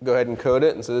go ahead and code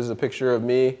it. And so this is a picture of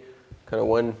me, kind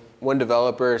of one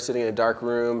developer sitting in a dark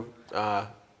room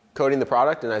coding the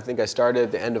product, and I think I started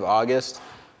at the end of August,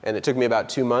 and it took me about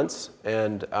 2 months.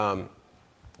 And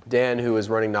Dan, who was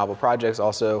running Novel Projects,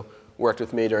 also worked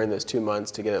with me during those 2 months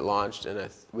to get it launched, and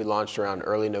we launched around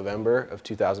early November of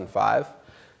 2005.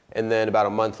 And then about a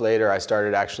month later, I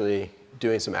started actually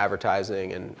doing some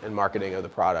advertising and marketing of the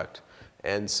product.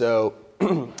 And so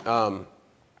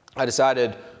I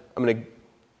decided I'm going to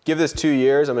give this 2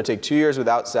 years. I'm going to take 2 years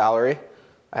without salary.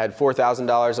 I had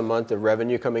 $4,000 a month of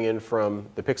revenue coming in from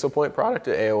the Pixel Point product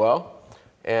at AOL.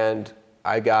 And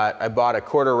I bought a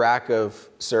quarter rack of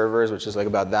servers, which is like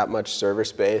about that much server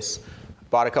space.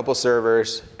 Bought a couple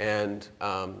servers and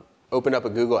opened up a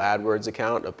Google AdWords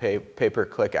account, a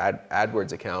pay-per-click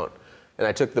AdWords account. And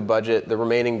I took the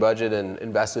remaining budget, and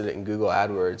invested it in Google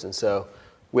AdWords. And so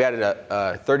we added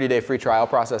a 30-day free trial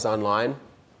process online.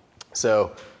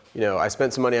 So, I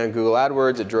spent some money on Google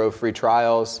AdWords. It drove free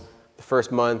trials. The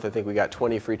first month, I think we got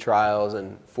 20 free trials,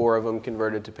 and 4 of them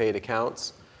converted to paid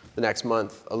accounts. The next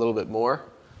month, a little bit more.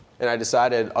 And I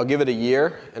decided I'll give it a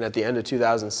year, and at the end of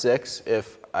 2006,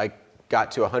 if I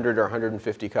got to 100 or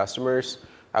 150 customers,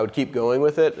 I would keep going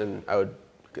with it, and I would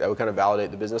kind of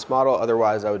validate the business model.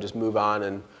 Otherwise, I would just move on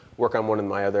and work on one of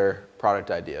my other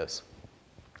product ideas.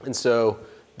 And so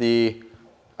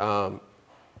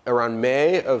around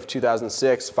May of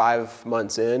 2006, 5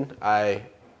 months in, I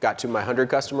got to my 100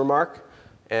 customer mark.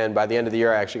 And by the end of the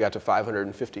year, I actually got to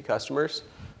 550 customers.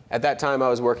 At that time, I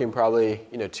was working probably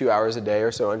 2 hours a day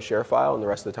or so on ShareFile, and the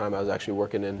rest of the time I was actually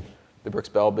working in the Bricks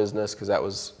Bell business, because that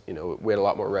was, we had a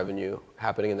lot more revenue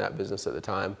happening in that business at the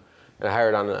time. And I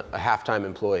hired on a half-time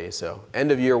employee. So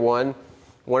end of year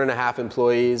 1.5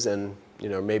 employees, and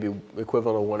maybe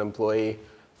equivalent of 1 employee,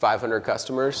 500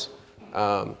 customers.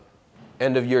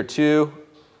 End of year 2,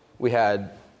 we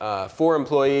had 4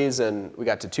 employees, and we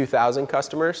got to 2,000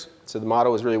 customers. So the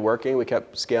model was really working. We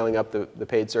kept scaling up the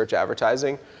paid search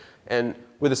advertising. And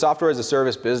with a software as a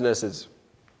service business,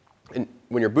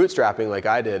 when you're bootstrapping like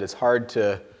I did, it's hard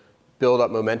to build up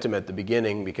momentum at the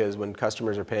beginning, because when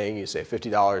customers are paying you, say,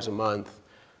 $50 a month,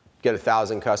 get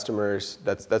 1,000 customers,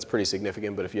 that's pretty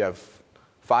significant. But if you have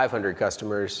 500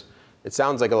 customers, it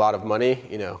sounds like a lot of money,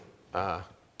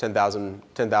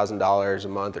 $10,000 a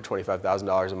month or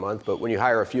 $25,000 a month. But when you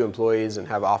hire a few employees and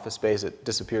have office space, it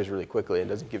disappears really quickly and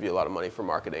doesn't give you a lot of money for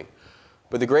marketing.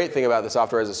 But the great thing about the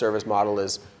software as a service model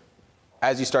is,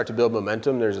 as you start to build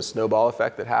momentum, there's a snowball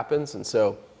effect that happens. And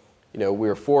so, we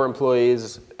were 4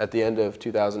 employees at the end of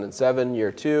 2007,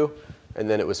 year 2, and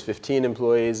then it was 15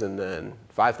 employees, and then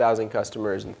 5,000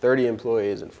 customers, and 30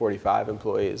 employees, and 45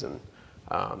 employees, and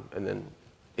then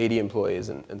 80 employees,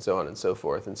 and so on and so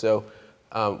forth. And so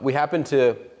we happen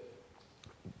to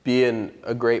be in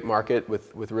a great market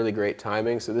with really great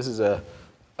timing. So this is a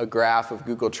graph of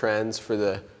Google Trends for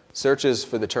the searches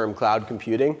for the term cloud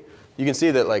computing. You can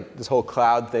see that this whole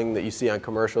cloud thing that you see on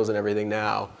commercials and everything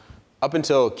now, up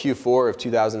until Q4 of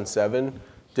 2007,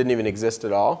 didn't even exist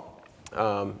at all.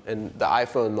 And the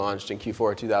iPhone launched in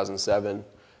Q4 of 2007.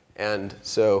 And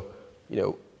so,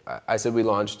 I said we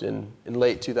launched in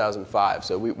late 2005.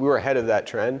 So we were ahead of that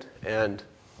trend. And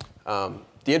the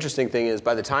interesting thing is,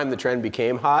 by the time the trend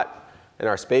became hot and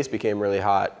our space became really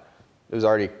hot, it was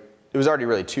already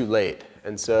really too late.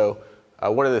 And so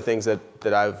one of the things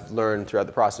that I've learned throughout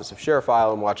the process of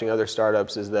ShareFile and watching other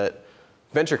startups is that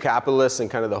venture capitalists and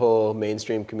kind of the whole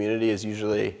mainstream community is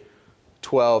usually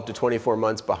 12 to 24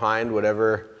 months behind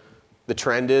whatever the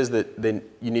trend is that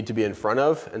you need to be in front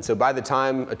of. And so by the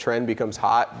time a trend becomes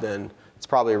hot, then it's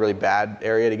probably a really bad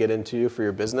area to get into for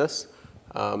your business.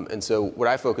 And so what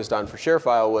I focused on for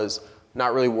ShareFile was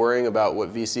not really worrying about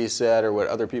what VC said or what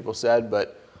other people said,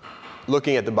 but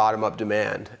looking at the bottom-up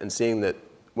demand and seeing that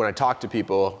when I talked to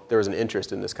people, there was an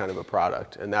interest in this kind of a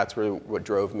product. And that's really what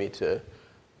drove me to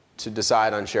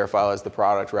decide on ShareFile as the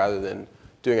product, rather than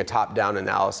doing a top-down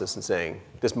analysis and saying,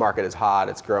 this market is hot,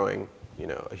 it's growing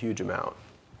a huge amount.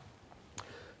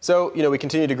 So we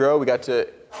continued to grow. We got to,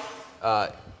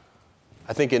 I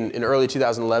think in early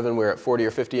 2011, we were at 40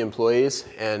 or 50 employees,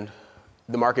 and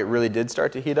the market really did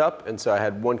start to heat up. And so I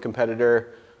had one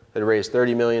competitor that raised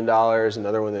 $30 million,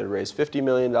 another one that had raised $50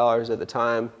 million at the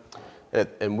time.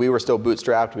 And we were still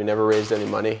bootstrapped. We never raised any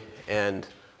money. And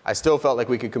I still felt like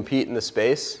we could compete in the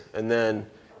space. And then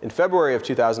in February of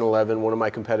 2011, one of my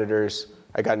competitors,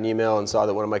 I got an email and saw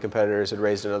that one of my competitors had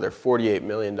raised another $48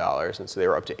 million. And so they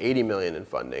were up to $80 million in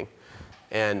funding.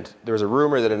 And there was a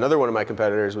rumor that another one of my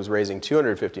competitors was raising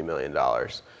 $250 million.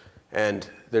 And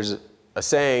there's a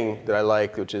saying that I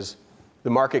like, which is, the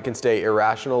market can stay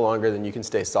irrational longer than you can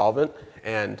stay solvent.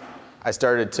 And I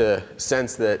started to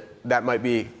sense that might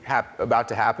be about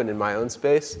to happen in my own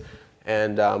space,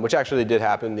 and which actually did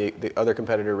happen. The other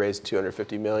competitor raised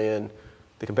 $250 million.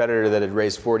 The competitor that had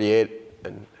raised 48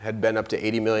 and had been up to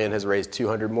 80 million has raised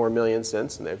 200 more million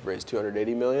since, and they've raised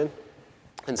 280 million.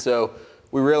 And so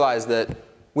we realized that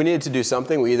we needed to do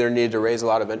something. We either needed to raise a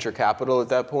lot of venture capital at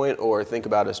that point or think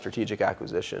about a strategic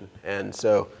acquisition. And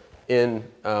so in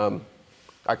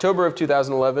October of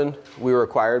 2011, we were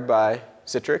acquired by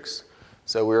Citrix.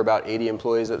 So we were about 80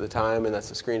 employees at the time, and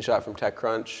that's a screenshot from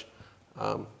TechCrunch.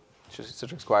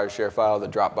 Citrix acquired ShareFile, the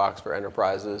Dropbox for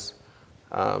enterprises.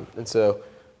 And so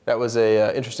that was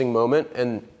an interesting moment.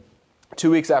 And 2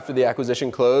 weeks after the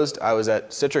acquisition closed, I was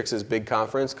at Citrix's big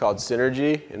conference called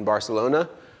Synergy in Barcelona.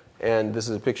 And this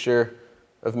is a picture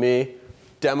of me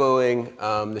demoing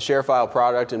the ShareFile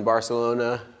product in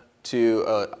Barcelona to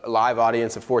a live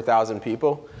audience of 4,000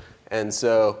 people. And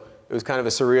so it was kind of a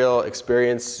surreal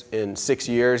experience in 6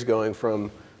 years, going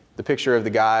from the picture of the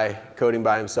guy coding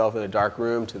by himself in a dark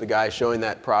room to the guy showing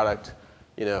that product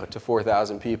to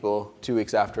 4,000 people 2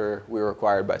 weeks after we were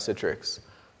acquired by Citrix.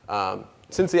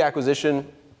 Since the acquisition,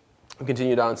 we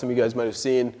continued on. Some of you guys might have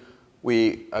seen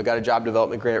We got a job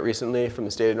development grant recently from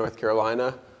the state of North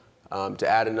Carolina to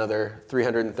add another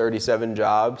 337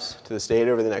 jobs to the state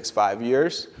over the next 5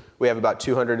 years. We have about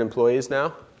 200 employees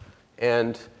now.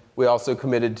 And we also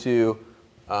committed to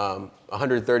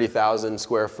 130,000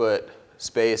 square foot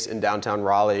space in downtown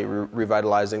Raleigh,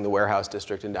 revitalizing the warehouse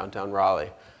district in downtown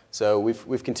Raleigh. So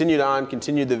we've continued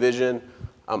the vision.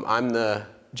 I'm the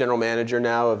general manager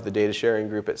now of the data sharing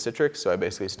group at Citrix, so I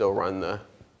basically still run the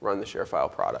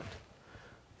ShareFile product.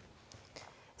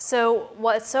 So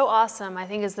what's so awesome, I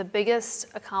think, is the biggest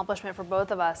accomplishment for both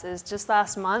of us is just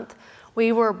last month,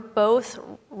 we were both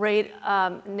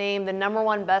named the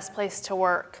 #1 best place to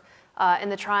work in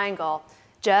the Triangle,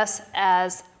 Jess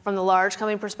as from the large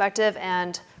company perspective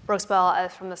and Brooks Bell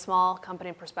as from the small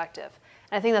company perspective.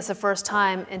 And I think that's the first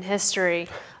time in history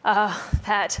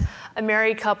that a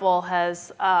married couple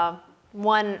has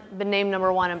been named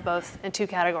 #1 in 2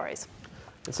 categories.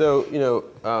 And so,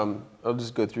 I'll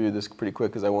just go through this pretty quick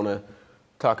because I want to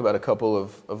talk about a couple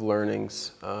of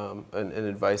learnings and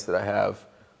advice that I have.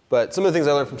 But some of the things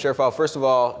I learned from ShareFile, first of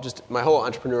all, just my whole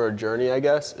entrepreneurial journey, I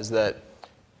guess, is that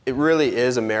it really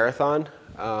is a marathon.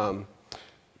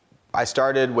 I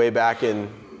started way back in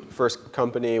first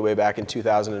company way back in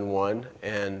 2001,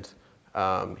 and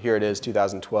here it is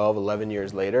 2012, 11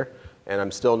 years later, and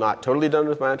I'm still not totally done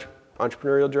with my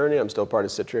entrepreneurial journey. I'm still part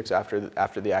of Citrix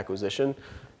after the acquisition,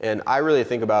 and I really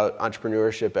think about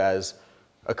entrepreneurship as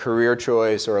a career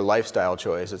choice or a lifestyle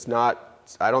choice. It's not,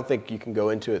 I don't think you can go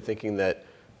into it thinking that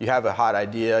you have a hot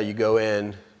idea, you go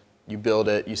in, you build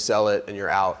it, you sell it, and you're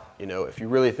out. If you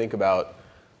really think about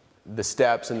the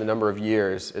steps and the number of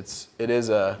years,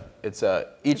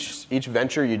 each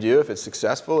venture you do, if it's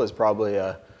successful, is probably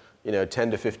a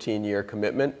 10 to 15 year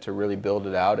commitment to really build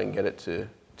it out and get it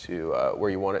to where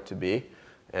you want it to be.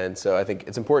 And so I think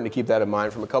it's important to keep that in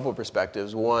mind from a couple of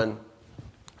perspectives. One,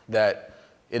 that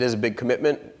it is a big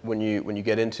commitment when you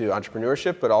get into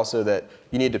entrepreneurship, but also that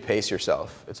you need to pace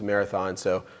yourself. It's a marathon.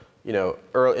 So in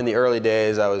the early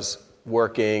days, I was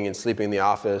working and sleeping in the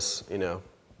office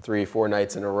 3-4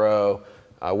 nights in a row,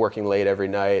 working late every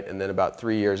night. And then about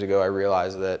 3 years ago, I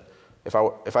realized that if I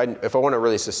want to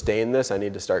really sustain this, I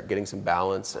need to start getting some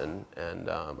balance, and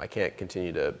I can't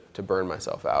continue to burn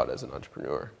myself out as an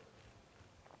entrepreneur.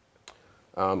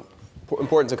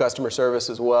 Importance of customer service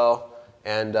as well.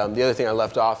 And the other thing I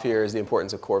left off here is the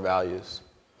importance of core values.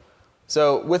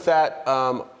 So with that,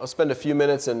 I'll spend a few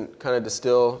minutes and kind of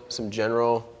distill some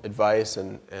general advice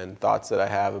and thoughts that I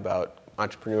have about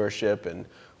entrepreneurship and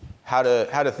how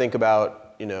to think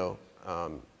about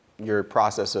your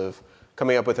process of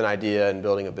coming up with an idea and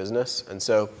building a business. And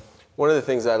so one of the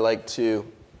things I like to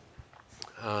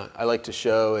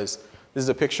show is this is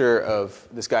a picture of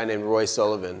this guy named Roy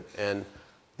Sullivan. And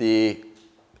the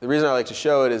reason I like to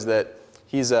show it is that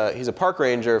he's a park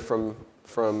ranger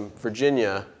from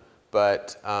Virginia,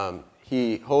 but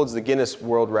he holds the Guinness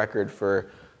World Record for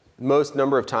most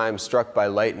number of times struck by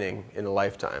lightning in a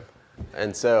lifetime.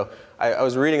 And so I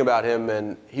was reading about him,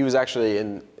 and he was actually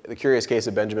in The Curious Case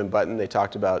of Benjamin Button. They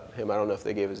talked about him. I don't know if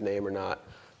they gave his name or not.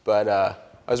 But I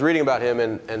was reading about him,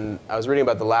 and I was reading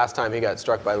about the last time he got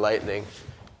struck by lightning,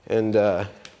 and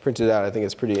printed it out. I think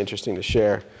it's pretty interesting to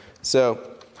share. So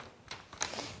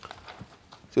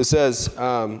it says,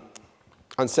 on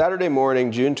Saturday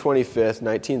morning, June 25th,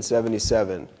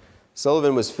 1977,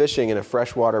 Sullivan was fishing in a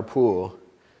freshwater pool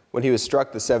when he was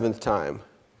struck the 7th time.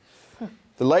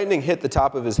 The lightning hit the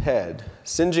top of his head,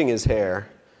 singeing his hair,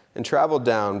 and traveled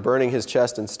down, burning his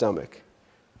chest and stomach.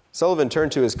 Sullivan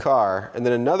turned to his car, and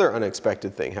then another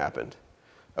unexpected thing happened.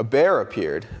 A bear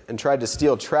appeared and tried to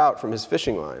steal trout from his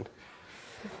fishing line.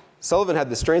 Sullivan had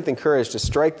the strength and courage to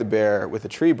strike the bear with a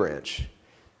tree branch.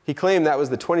 He claimed that was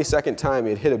the 22nd time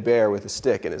he had hit a bear with a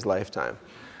stick in his lifetime.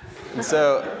 And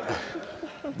so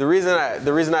the reason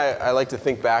I like to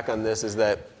think back on this is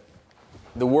that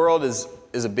the world is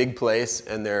a big place,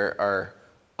 and there are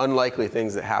unlikely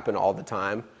things that happen all the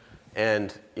time.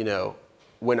 And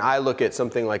when I look at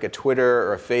something like a Twitter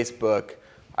or a Facebook,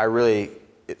 I really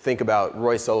think about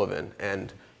Roy Sullivan,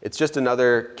 and it's just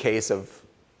another case of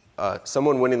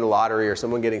someone winning the lottery or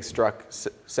someone getting struck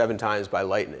 7 times by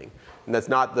lightning. And that's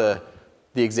not the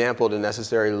example to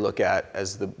necessarily look at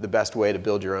as the best way to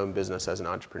build your own business as an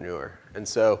entrepreneur. And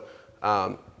so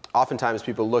oftentimes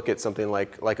people look at something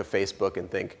like a Facebook and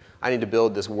think, I need to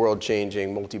build this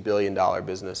world-changing, multi-billion-dollar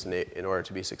business in order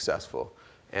to be successful.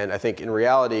 And I think in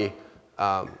reality,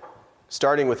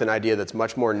 starting with an idea that's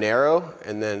much more narrow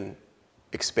and then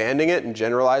expanding it and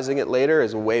generalizing it later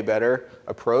is a way better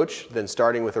approach than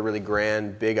starting with a really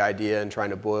grand, big idea and trying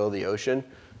to boil the ocean,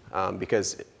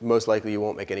 because most likely you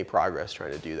won't make any progress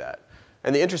trying to do that.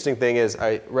 And the interesting thing is,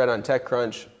 I read on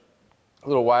TechCrunch a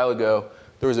little while ago,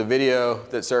 there was a video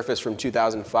that surfaced from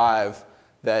 2005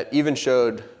 that even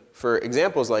showed, for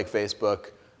examples like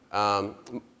Facebook,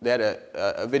 they had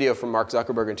a video from Mark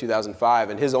Zuckerberg in 2005,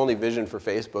 and his only vision for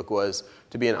Facebook was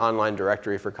to be an online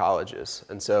directory for colleges.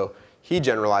 And so he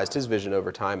generalized his vision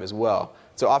over time as well.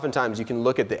 So oftentimes you can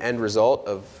look at the end result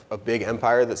of a big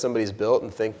empire that somebody's built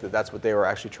and think that that's what they were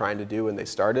actually trying to do when they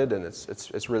started, and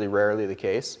it's really rarely the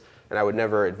case. And I would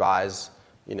never advise,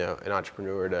 you know, an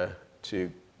entrepreneur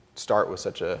to start with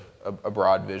such a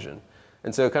broad vision.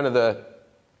 And so kind of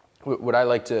what I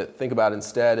like to think about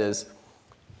instead is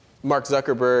Mark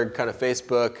Zuckerberg, kind of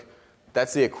Facebook,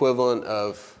 that's the equivalent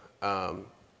of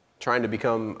trying to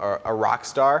become a rock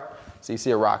star. So you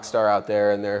see a rock star out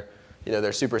there and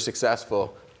they're super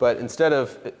successful. But instead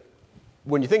of,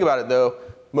 when you think about it though,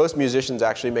 most musicians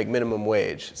actually make minimum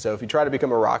wage. So if you try to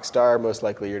become a rock star, most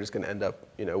likely you're just going to end up,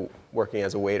 you know, working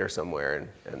as a waiter somewhere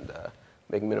and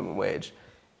making minimum wage.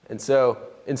 And so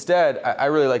instead, I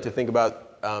really like to think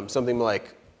about something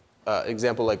like,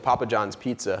 example like Papa John's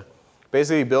Pizza.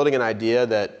 Basically building an idea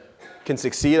that can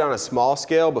succeed on a small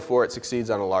scale before it succeeds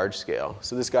on a large scale.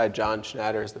 So this guy, John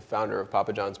Schnatter, is the founder of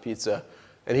Papa John's Pizza.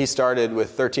 And he started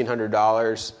with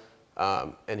 $1,300,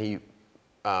 and he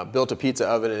built a pizza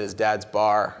oven in his dad's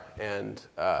bar. And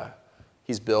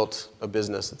he's built a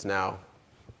business that's now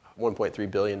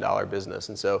 $1.3 billion business.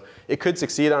 And so it could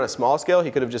succeed on a small scale.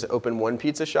 He could have just opened one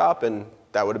pizza shop, and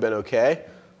that would have been OK.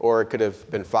 Or it could have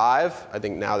been 5. I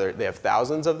think now they have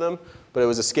thousands of them. But it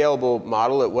was a scalable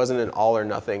model. It wasn't an all or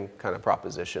nothing kind of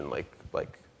proposition like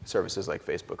services like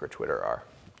Facebook or Twitter are.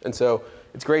 And so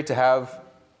it's great to have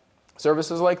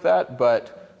services like that,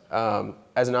 but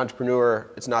as an entrepreneur,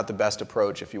 it's not the best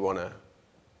approach if you want to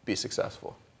be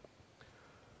successful.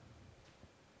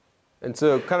 And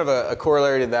so kind of a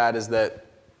corollary to that is that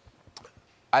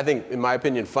I think, in my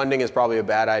opinion, funding is probably a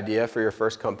bad idea for your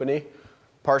first company,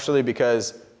 partially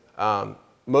because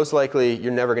most likely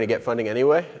you're never going to get funding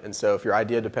anyway. And so if your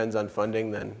idea depends on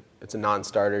funding, then it's a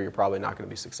non-starter. You're probably not going to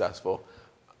be successful.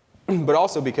 But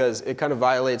also because it kind of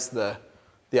violates the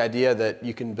idea that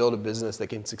you can build a business that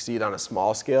can succeed on a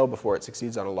small scale before it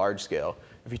succeeds on a large scale.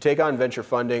 If you take on venture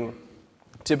funding,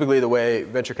 typically the way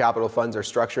venture capital funds are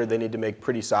structured, they need to make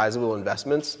pretty sizable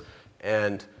investments.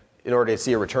 And in order to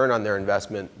see a return on their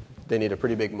investment, they need a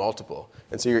pretty big multiple.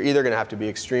 And so you're either going to have to be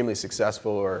extremely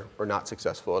successful or not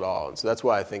successful at all. And so that's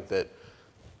why I think that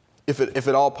if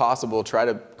at all possible, try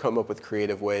to come up with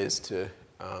creative ways to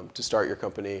start your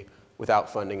company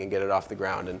without funding and get it off the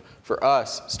ground. And for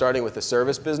us, starting with a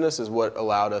service business is what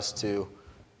allowed us to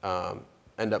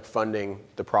end up funding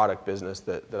the product business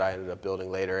that I ended up building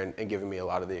later and giving me a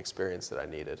lot of the experience that I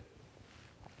needed.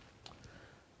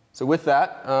 So with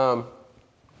that,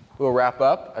 we'll wrap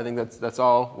up. I think that's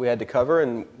all we had to cover,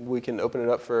 and we can open it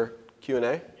up for Q&A.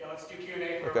 Yeah, let's do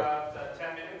Q&A for about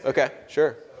 10 minutes. Okay,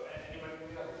 sure. So anybody can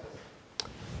do that?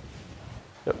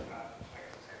 Yep.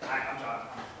 Hi, I'm John.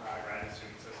 I'm a graduate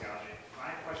student in sociology.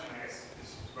 My question, I guess,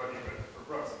 is to both of you, but for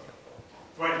Brooks.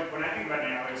 When I think about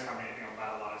an analytics company, I think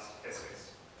about a lot of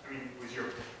statistics. I mean, did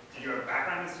you have a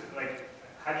background in statistics?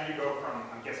 How did you go from,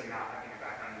 I'm guessing not having a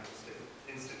background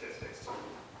in statistics to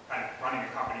kind of running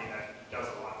a company that does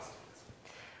a lot of statistics?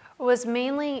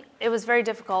 It was very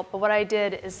difficult, but what I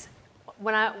did is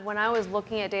when I was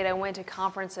looking at data, I went to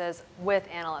conferences with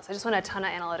analysts. I just went to a ton of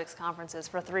analytics conferences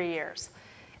for 3 years.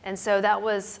 And so that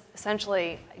was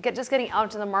essentially just getting out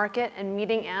into the market and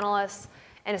meeting analysts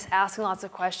and just asking lots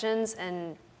of questions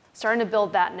and starting to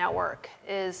build that network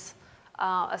is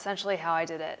essentially how I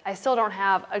did it. I still don't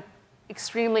have an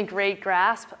extremely great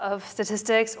grasp of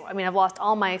statistics. I mean, I've lost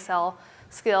all my Excel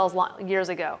skills years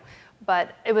ago.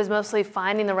 But it was mostly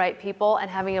finding the right people and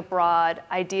having a broad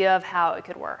idea of how it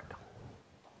could work.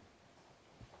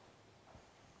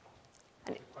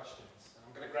 Any questions?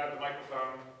 I'm going to grab the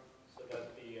microphone so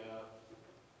that the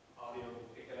audio will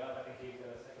pick it up. I think he's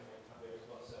got a second one up there as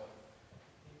well. So,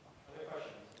 other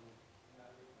questions? 10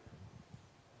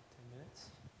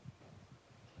 minutes.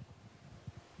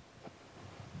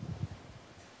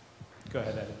 Go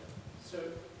ahead, Evan. So,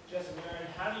 Jess and Aaron,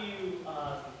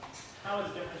 how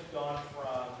has the difference gone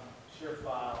from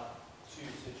ShareFile to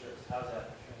Citrix? How's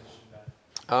that transition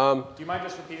been? Do you mind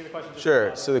just repeating the question?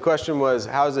 Sure. So the question was,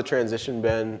 how has the transition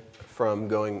been from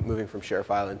moving from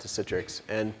ShareFile into Citrix?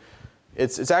 And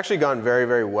it's actually gone very,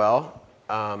 very well.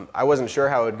 I wasn't sure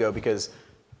how it would go because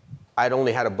I'd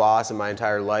only had a boss in my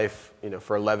entire life,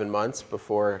 for 11 months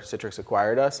before Citrix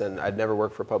acquired us, and I'd never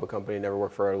worked for a public company, never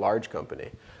worked for a large company.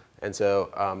 And so,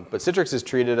 but Citrix has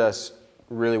treated us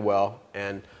really well,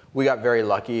 and we got very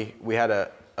lucky. We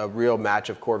had a real match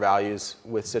of core values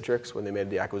with Citrix when they made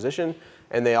the acquisition.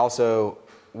 And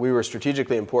we were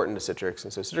strategically important to Citrix.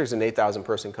 And so Citrix is an 8,000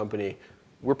 person company.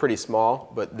 We're pretty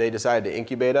small, but they decided to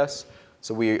incubate us.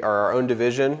 So we are our own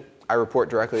division. I report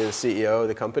directly to the CEO of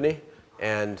the company.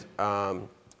 And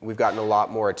we've gotten a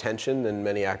lot more attention than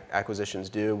many acquisitions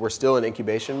do. We're still in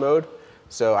incubation mode.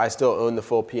 So I still own the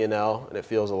full P&L, and it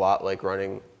feels a lot like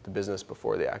running the business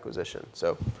before the acquisition.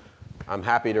 So I'm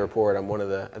happy to report I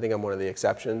think I'm one of the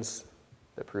exceptions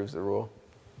that proves the rule.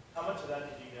 How much of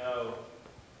that did you know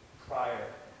prior?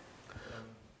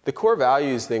 The core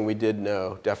values thing we did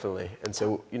know, definitely. And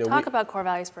so, Talk about core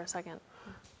values for a second.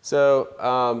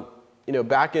 So,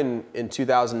 back in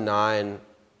 2009,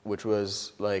 which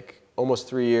was like almost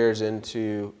 3 years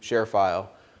into ShareFile,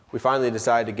 we finally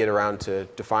decided to get around to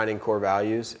defining core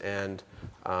values. And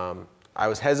I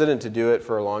was hesitant to do it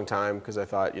for a long time because I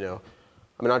thought,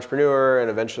 I'm an entrepreneur, and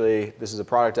eventually this is a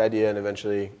product idea, and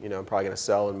eventually, I'm probably going to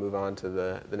sell and move on to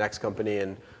the next company.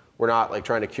 And we're not like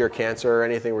trying to cure cancer or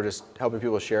anything. We're just helping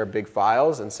people share big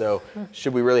files. And so,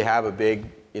 should we really have a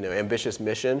big, ambitious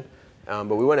mission?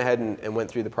 But we went ahead and went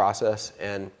through the process,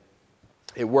 and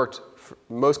it worked.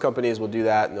 Most companies will do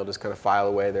that, and they'll just kind of file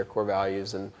away their core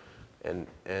values, and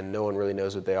no one really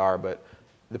knows what they are. But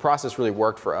the process really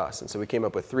worked for us. And so we came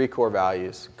up with 3 core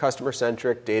values: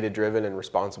 customer-centric, data-driven, and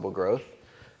responsible growth.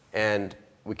 And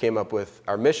we came up with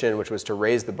our mission, which was to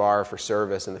raise the bar for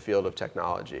service in the field of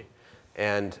technology.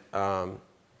 And I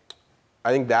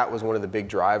think that was one of the big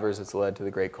drivers that's led to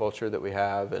the great culture that we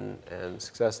have and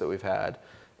success that we've had.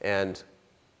 And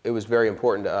it was very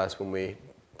important to us when we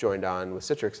joined on with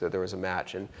Citrix that there was a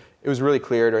match. And it was really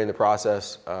clear during the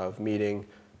process of meeting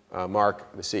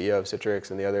Mark, the CEO of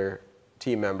Citrix, and the other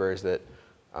team members that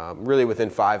really within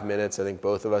 5 minutes, I think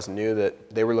both of us knew that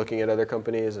they were looking at other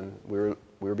companies, and we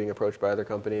were being approached by other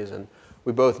companies, and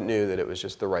we both knew that it was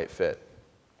just the right fit.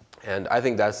 And I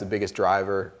think that's the biggest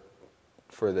driver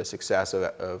for the success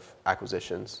of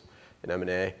acquisitions in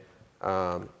M&A.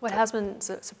 What has been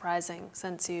surprising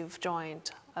since you've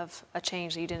joined of a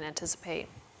change that you didn't anticipate?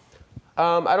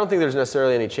 I don't think there's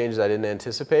necessarily any changes I didn't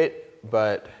anticipate,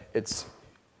 but it's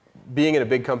being in a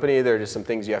big company, there are just some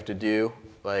things you have to do,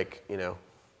 like,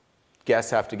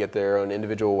 guests have to get their own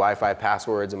individual Wi-Fi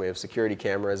passwords, and we have security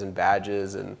cameras and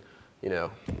badges, and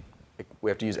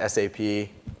we have to use SAP,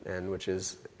 and which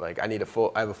is like I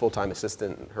have a full-time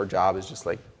assistant. And her job is just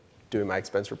like doing my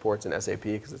expense reports in SAP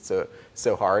because it's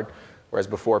so hard. Whereas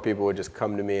before, people would just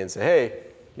come to me and say, hey,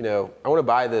 I want to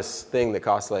buy this thing that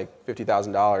costs like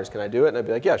 $50,000. Can I do it? And I'd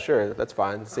be like, yeah, sure, that's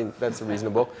fine. That's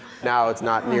reasonable. Now it's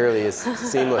not nearly as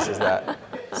seamless as that.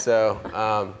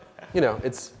 So,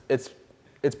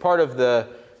 it's part of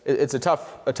it's a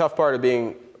tough part of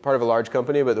being part of a large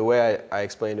company, but the way I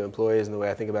explain to employees and the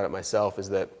way I think about it myself is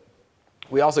that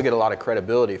we also get a lot of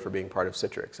credibility for being part of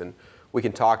Citrix. And we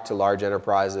can talk to large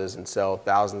enterprises and sell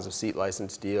thousands of seat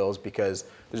license deals because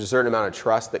there's a certain amount of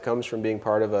trust that comes from being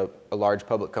part of a large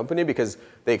public company, because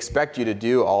they expect you to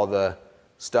do all the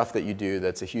stuff that you do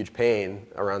that's a huge pain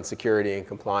around security and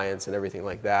compliance and everything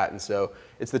like that. And so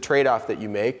it's the trade-off that you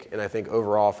make. And I think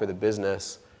overall for the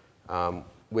business,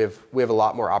 we have a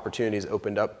lot more opportunities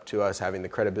opened up to us having the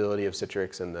credibility of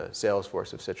Citrix and the sales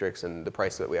force of Citrix, and the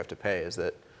price that we have to pay is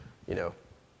that,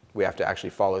 we have to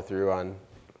actually follow through on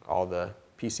all the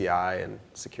PCI and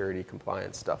security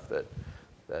compliance stuff that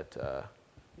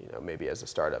maybe as a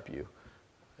startup you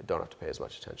don't have to pay as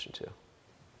much attention to.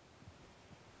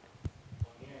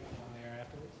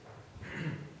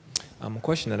 A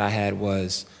question that I had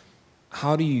was,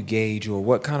 how do you gauge, or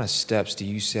what kind of steps do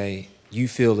you say you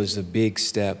feel is a big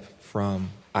step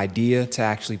from idea to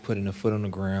actually putting a foot on the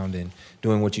ground and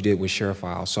doing what you did with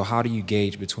ShareFile? So how do you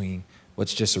gauge between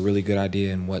what's just a really good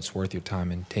idea and what's worth your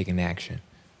time and taking action?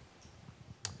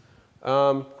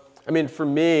 For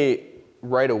me,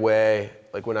 right away,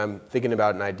 like when I'm thinking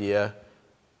about an idea,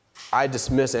 I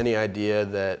dismiss any idea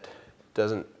that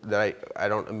I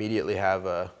don't immediately have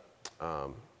a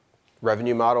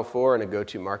revenue model for and a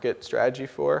go-to-market strategy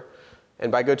for.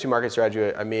 And by go-to-market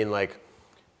strategy, I mean like,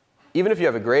 even if you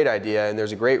have a great idea and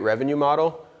there's a great revenue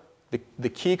model, the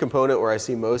key component where I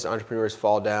see most entrepreneurs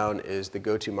fall down is the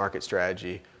go-to-market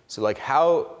strategy. So like,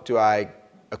 how do I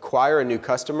acquire a new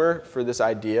customer for this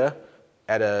idea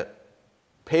at a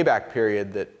payback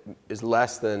period that is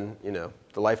less than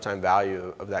the lifetime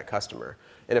value of that customer?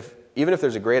 And even if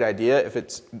there's a great idea, if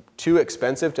it's too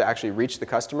expensive to actually reach the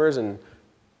customers and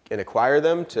acquire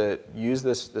them to use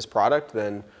this product,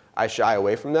 then I shy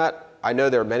away from that. I know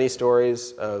there are many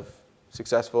stories of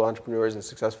successful entrepreneurs and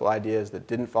successful ideas that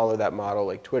didn't follow that model,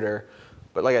 like Twitter.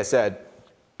 But like I said,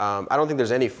 I don't think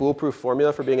there's any foolproof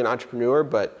formula for being an entrepreneur,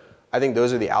 but I think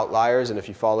those are the outliers, and if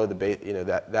you follow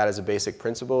that as a basic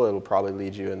principle, it'll probably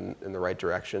lead you in the right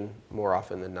direction more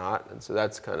often than not. And so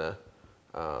that's kind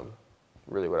of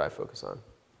really what I focus on.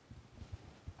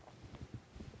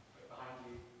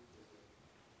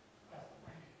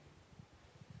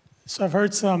 So I've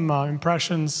heard some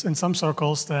impressions in some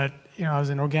circles that, as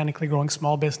an organically growing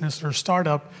small business or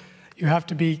startup, you have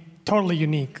to be totally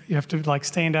unique. You have to like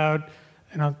stand out.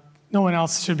 No one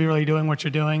else should be really doing what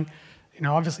you're doing.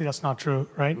 Obviously that's not true,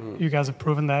 right? Mm-hmm. You guys have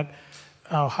proven that.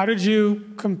 How did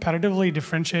you competitively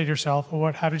differentiate yourself,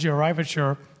 or how did you arrive at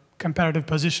your competitive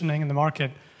positioning in the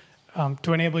market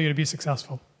to enable you to be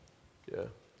successful? Yeah,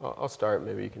 I'll start.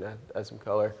 Maybe you can add some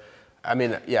color. I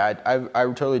mean, yeah, I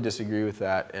totally disagree with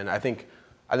that, and I think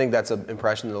that's an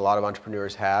impression that a lot of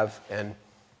entrepreneurs have. And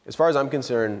as far as I'm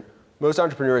concerned, most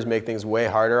entrepreneurs make things way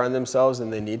harder on themselves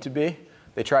than they need to be.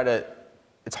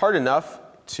 It's hard enough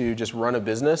to just run a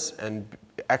business and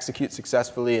execute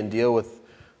successfully and deal with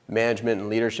management and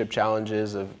leadership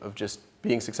challenges of just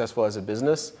being successful as a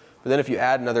business. But then if you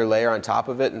add another layer on top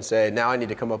of it and say, now I need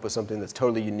to come up with something that's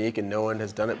totally unique and no one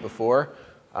has done it before,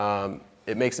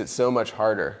 it makes it so much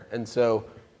harder. And so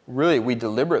really, we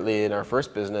deliberately, in our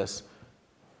first business,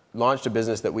 launched a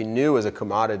business that we knew was a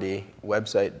commodity,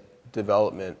 website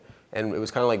development. And it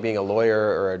was kind of like being a lawyer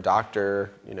or a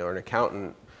doctor, or an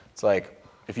accountant. It's like,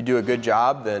 if you do a good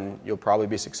job, then you'll probably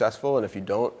be successful. And if you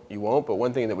don't, you won't. But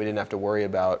one thing that we didn't have to worry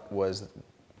about was,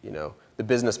 the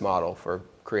business model for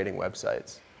creating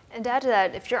websites. And to add to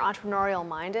that, if you're entrepreneurial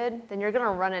minded, then you're going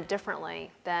to run it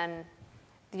differently than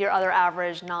your other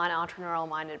average non-entrepreneurial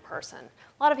minded person.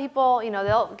 A lot of people,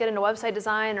 they'll get into website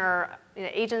design or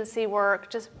agency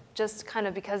work just kind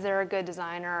of because they're a good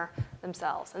designer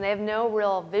themselves, and they have no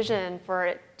real vision for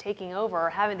it taking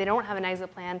over. They don't have an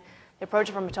exit plan. They approach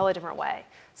it from a totally different way.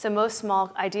 So most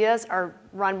small ideas are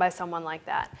run by someone like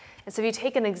that. And so if you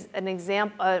take an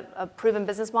example, a proven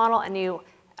business model, and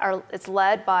it's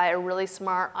led by a really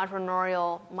smart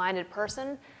entrepreneurial-minded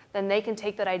person, then they can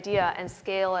take that idea and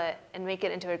scale it and make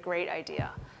it into a great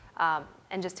idea,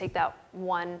 and just take that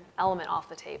one element off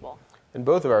the table. And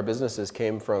both of our businesses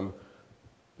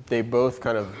they both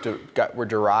kind of were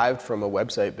derived from a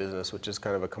website business, which is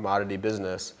kind of a commodity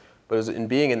business. But in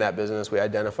being in that business, we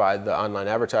identified the online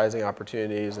advertising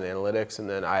opportunities and analytics, and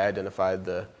then I identified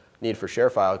the need for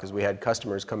ShareFile because we had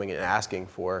customers coming in and asking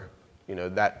for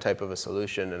that type of a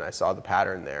solution, and I saw the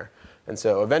pattern there. And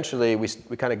so eventually we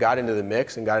kind of got into the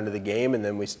mix and got into the game, and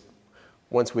then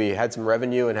once we had some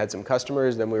revenue and had some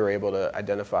customers, then we were able to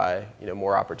identify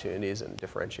more opportunities and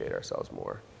differentiate ourselves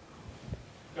more.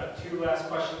 We've got two last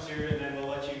questions here, and then we'll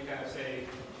let you kind of say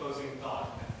a closing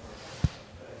thought.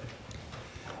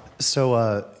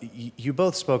 So you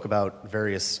both spoke about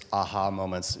various aha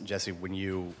moments, Jesse, when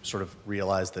you sort of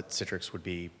realized that Citrix would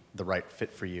be the right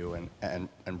fit for you, and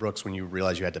Brooks, when you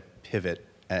realized you had to pivot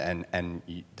and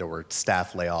there were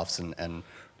staff layoffs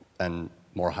and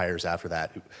more hires after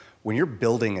that. When you're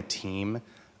building a team,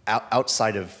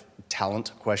 outside of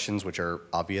talent questions, which are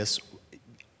obvious,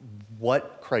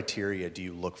 what criteria do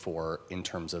you look for in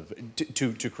terms of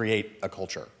to create a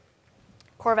culture?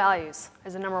 Core values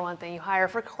is the number one thing. You hire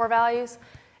for core values,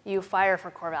 you fire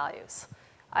for core values.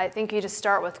 I think you just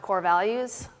start with core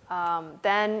values,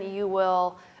 then you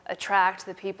will attract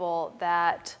the people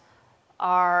that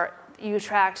you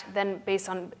attract then based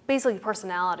on basically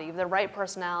personality. You have the right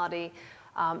personality,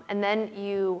 and then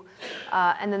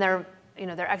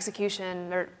their execution,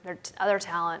 their other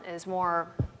talent is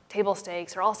more table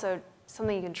stakes, or also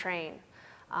something you can train.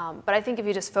 But I think if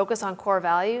you just focus on core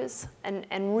values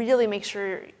and really make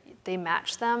sure they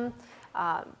match them,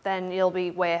 then you'll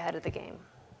be way ahead of the game.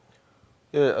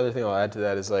 The other thing I'll add to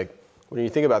that is, like, when you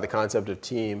think about the concept of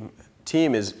team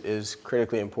is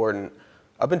critically important.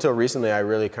 Up until recently, I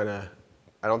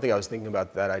don't think I was thinking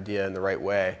about that idea in the right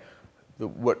way.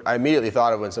 What I immediately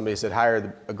thought of when somebody said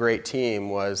hire a great team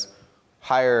was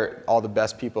hire all the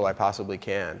best people I possibly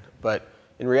can. But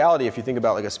in reality, if you think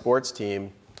about like a sports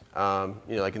team,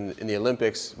 like in the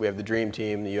Olympics, we have the Dream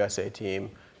Team, the USA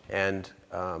team, and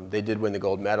they did win the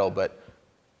gold medal, but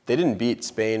they didn't beat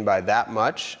Spain by that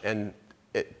much. And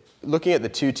looking at the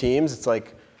two teams, it's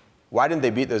like, why didn't they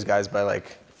beat those guys by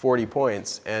like 40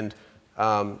 points? And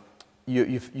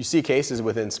you see cases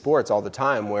within sports all the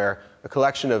time where a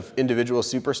collection of individual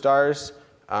superstars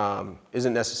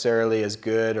isn't necessarily as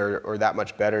good or that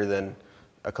much better than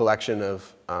a collection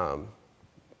of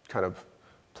kind of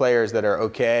players that are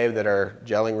okay, that are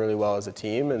gelling really well as a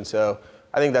team. And so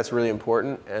I think that's really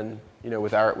important. And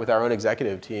with our own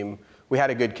executive team, we had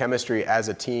a good chemistry as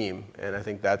a team, and I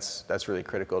think that's really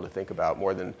critical to think about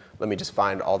more than let me just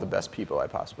find all the best people I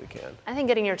possibly can. I think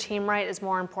getting your team right is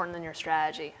more important than your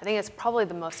strategy. I think it's probably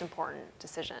the most important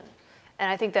decision. And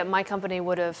I think that my company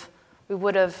we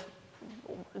wouldn't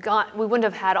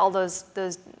have had all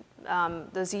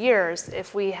those years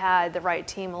if we had the right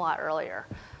team a lot earlier.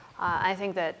 I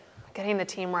think that getting the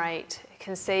team right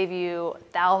can save you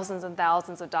thousands and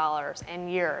thousands of dollars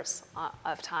and years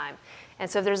of time. And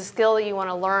so if there's a skill that you want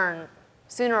to learn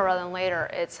sooner rather than later,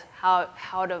 it's how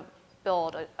to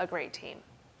build a great team.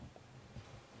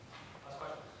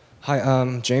 Hi,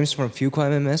 I'm James from FUCO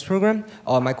MMS program.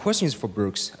 My question is for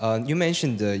Brooks. You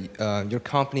mentioned your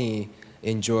company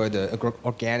enjoyed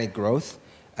organic growth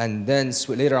and then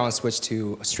later on switched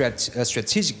to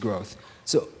strategic growth.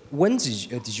 So when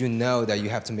did you know that you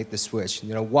have to make the switch?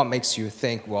 You know, what makes you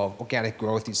think, well, organic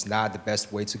growth is not the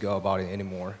best way to go about it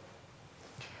anymore?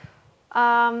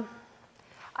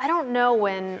 I don't know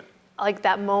when like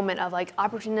that moment of like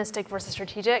opportunistic versus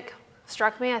strategic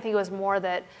struck me. I think it was more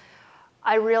that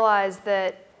I realized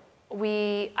that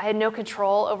I had no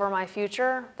control over my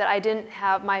future, that I didn't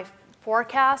have my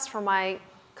forecast for my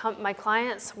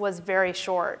clients was very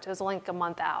short. It was like a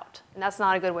month out, and that's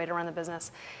not a good way to run the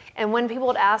business. And when people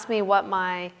would ask me what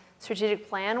my strategic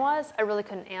plan was, I really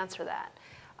couldn't answer that.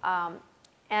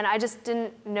 And I just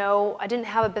didn't know, I didn't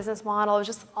have a business model. It was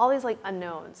just all these like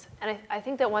unknowns. And I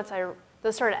think that once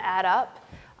those started to add up,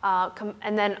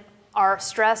 and then our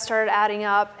stress started adding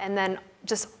up, and then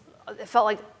just it felt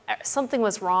like something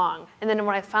was wrong. And then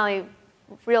when I finally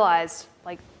realized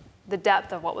like the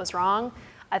depth of what was wrong,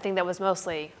 I think that was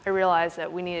mostly, I realized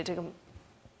that we needed to,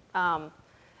 I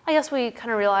guess we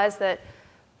kind of realized that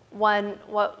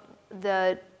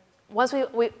once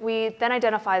we then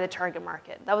identify the target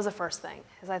market. That was the first thing,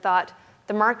 is I thought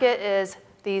the market is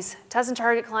these test and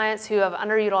target clients who have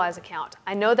underutilized account.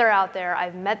 I know they're out there,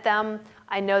 I've met them,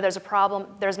 I know there's a problem,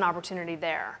 there's an opportunity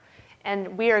there.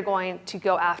 And we are going to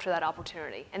go after that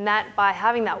opportunity. And that by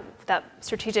having that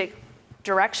strategic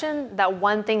direction, that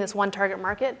one thing, this one target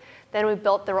market, then we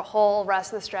built the whole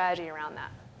rest of the strategy around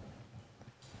that.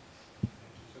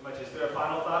 So much. Is there a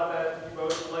final thought that you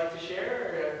both would like to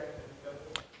share?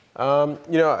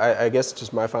 You know, I guess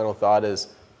just my final thought is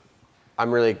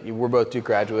we're both Duke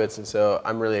graduates, and so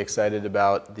I'm really excited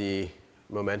about the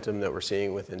momentum that we're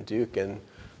seeing within Duke, and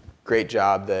great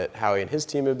job that Howie and his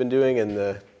team have been doing, and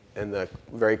the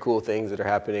very cool things that are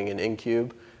happening in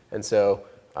Incube. And so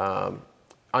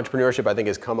entrepreneurship, I think,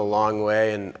 has come a long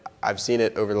way, and I've seen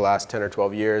it over the last 10 or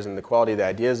 12 years, and the quality of the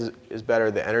ideas is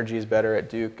better, the energy is better at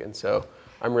Duke, and so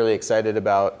I'm really excited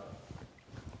about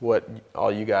what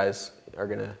all you guys are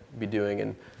going to be doing,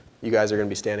 and you guys are going to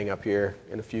be standing up here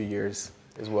in a few years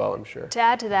as well, I'm sure. To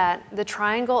add to that, the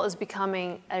Triangle is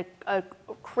becoming a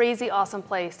crazy awesome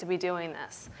place to be doing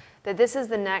this. That this is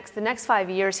the next 5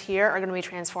 years here are going to be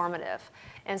transformative.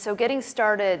 And so getting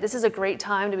started, this is a great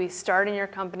time to be starting your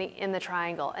company in the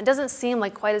Triangle. It doesn't seem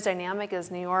like quite as dynamic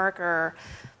as New York or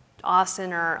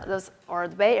Austin or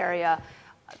the Bay Area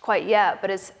quite yet, but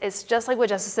it's just like what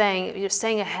Jess is saying, you're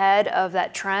staying ahead of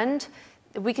that trend.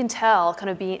 We can tell, kind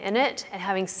of being in it and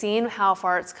having seen how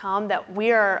far it's come, that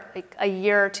we are like a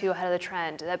year or two ahead of the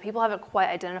trend, that people haven't quite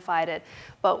identified it,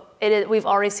 but we've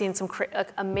already seen some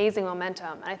amazing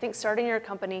momentum. And I think starting your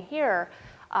company here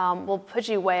will put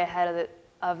you way ahead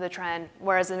of the trend,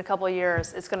 whereas in a couple of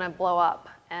years, it's gonna blow up,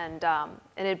 and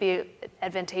it'd be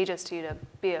advantageous to you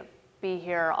to be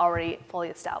here already fully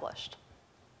established.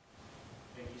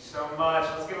 Thank you so much.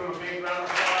 Let's give them a big round of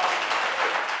applause.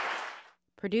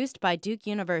 Produced by Duke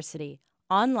University.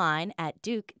 Online at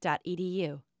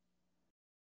duke.edu.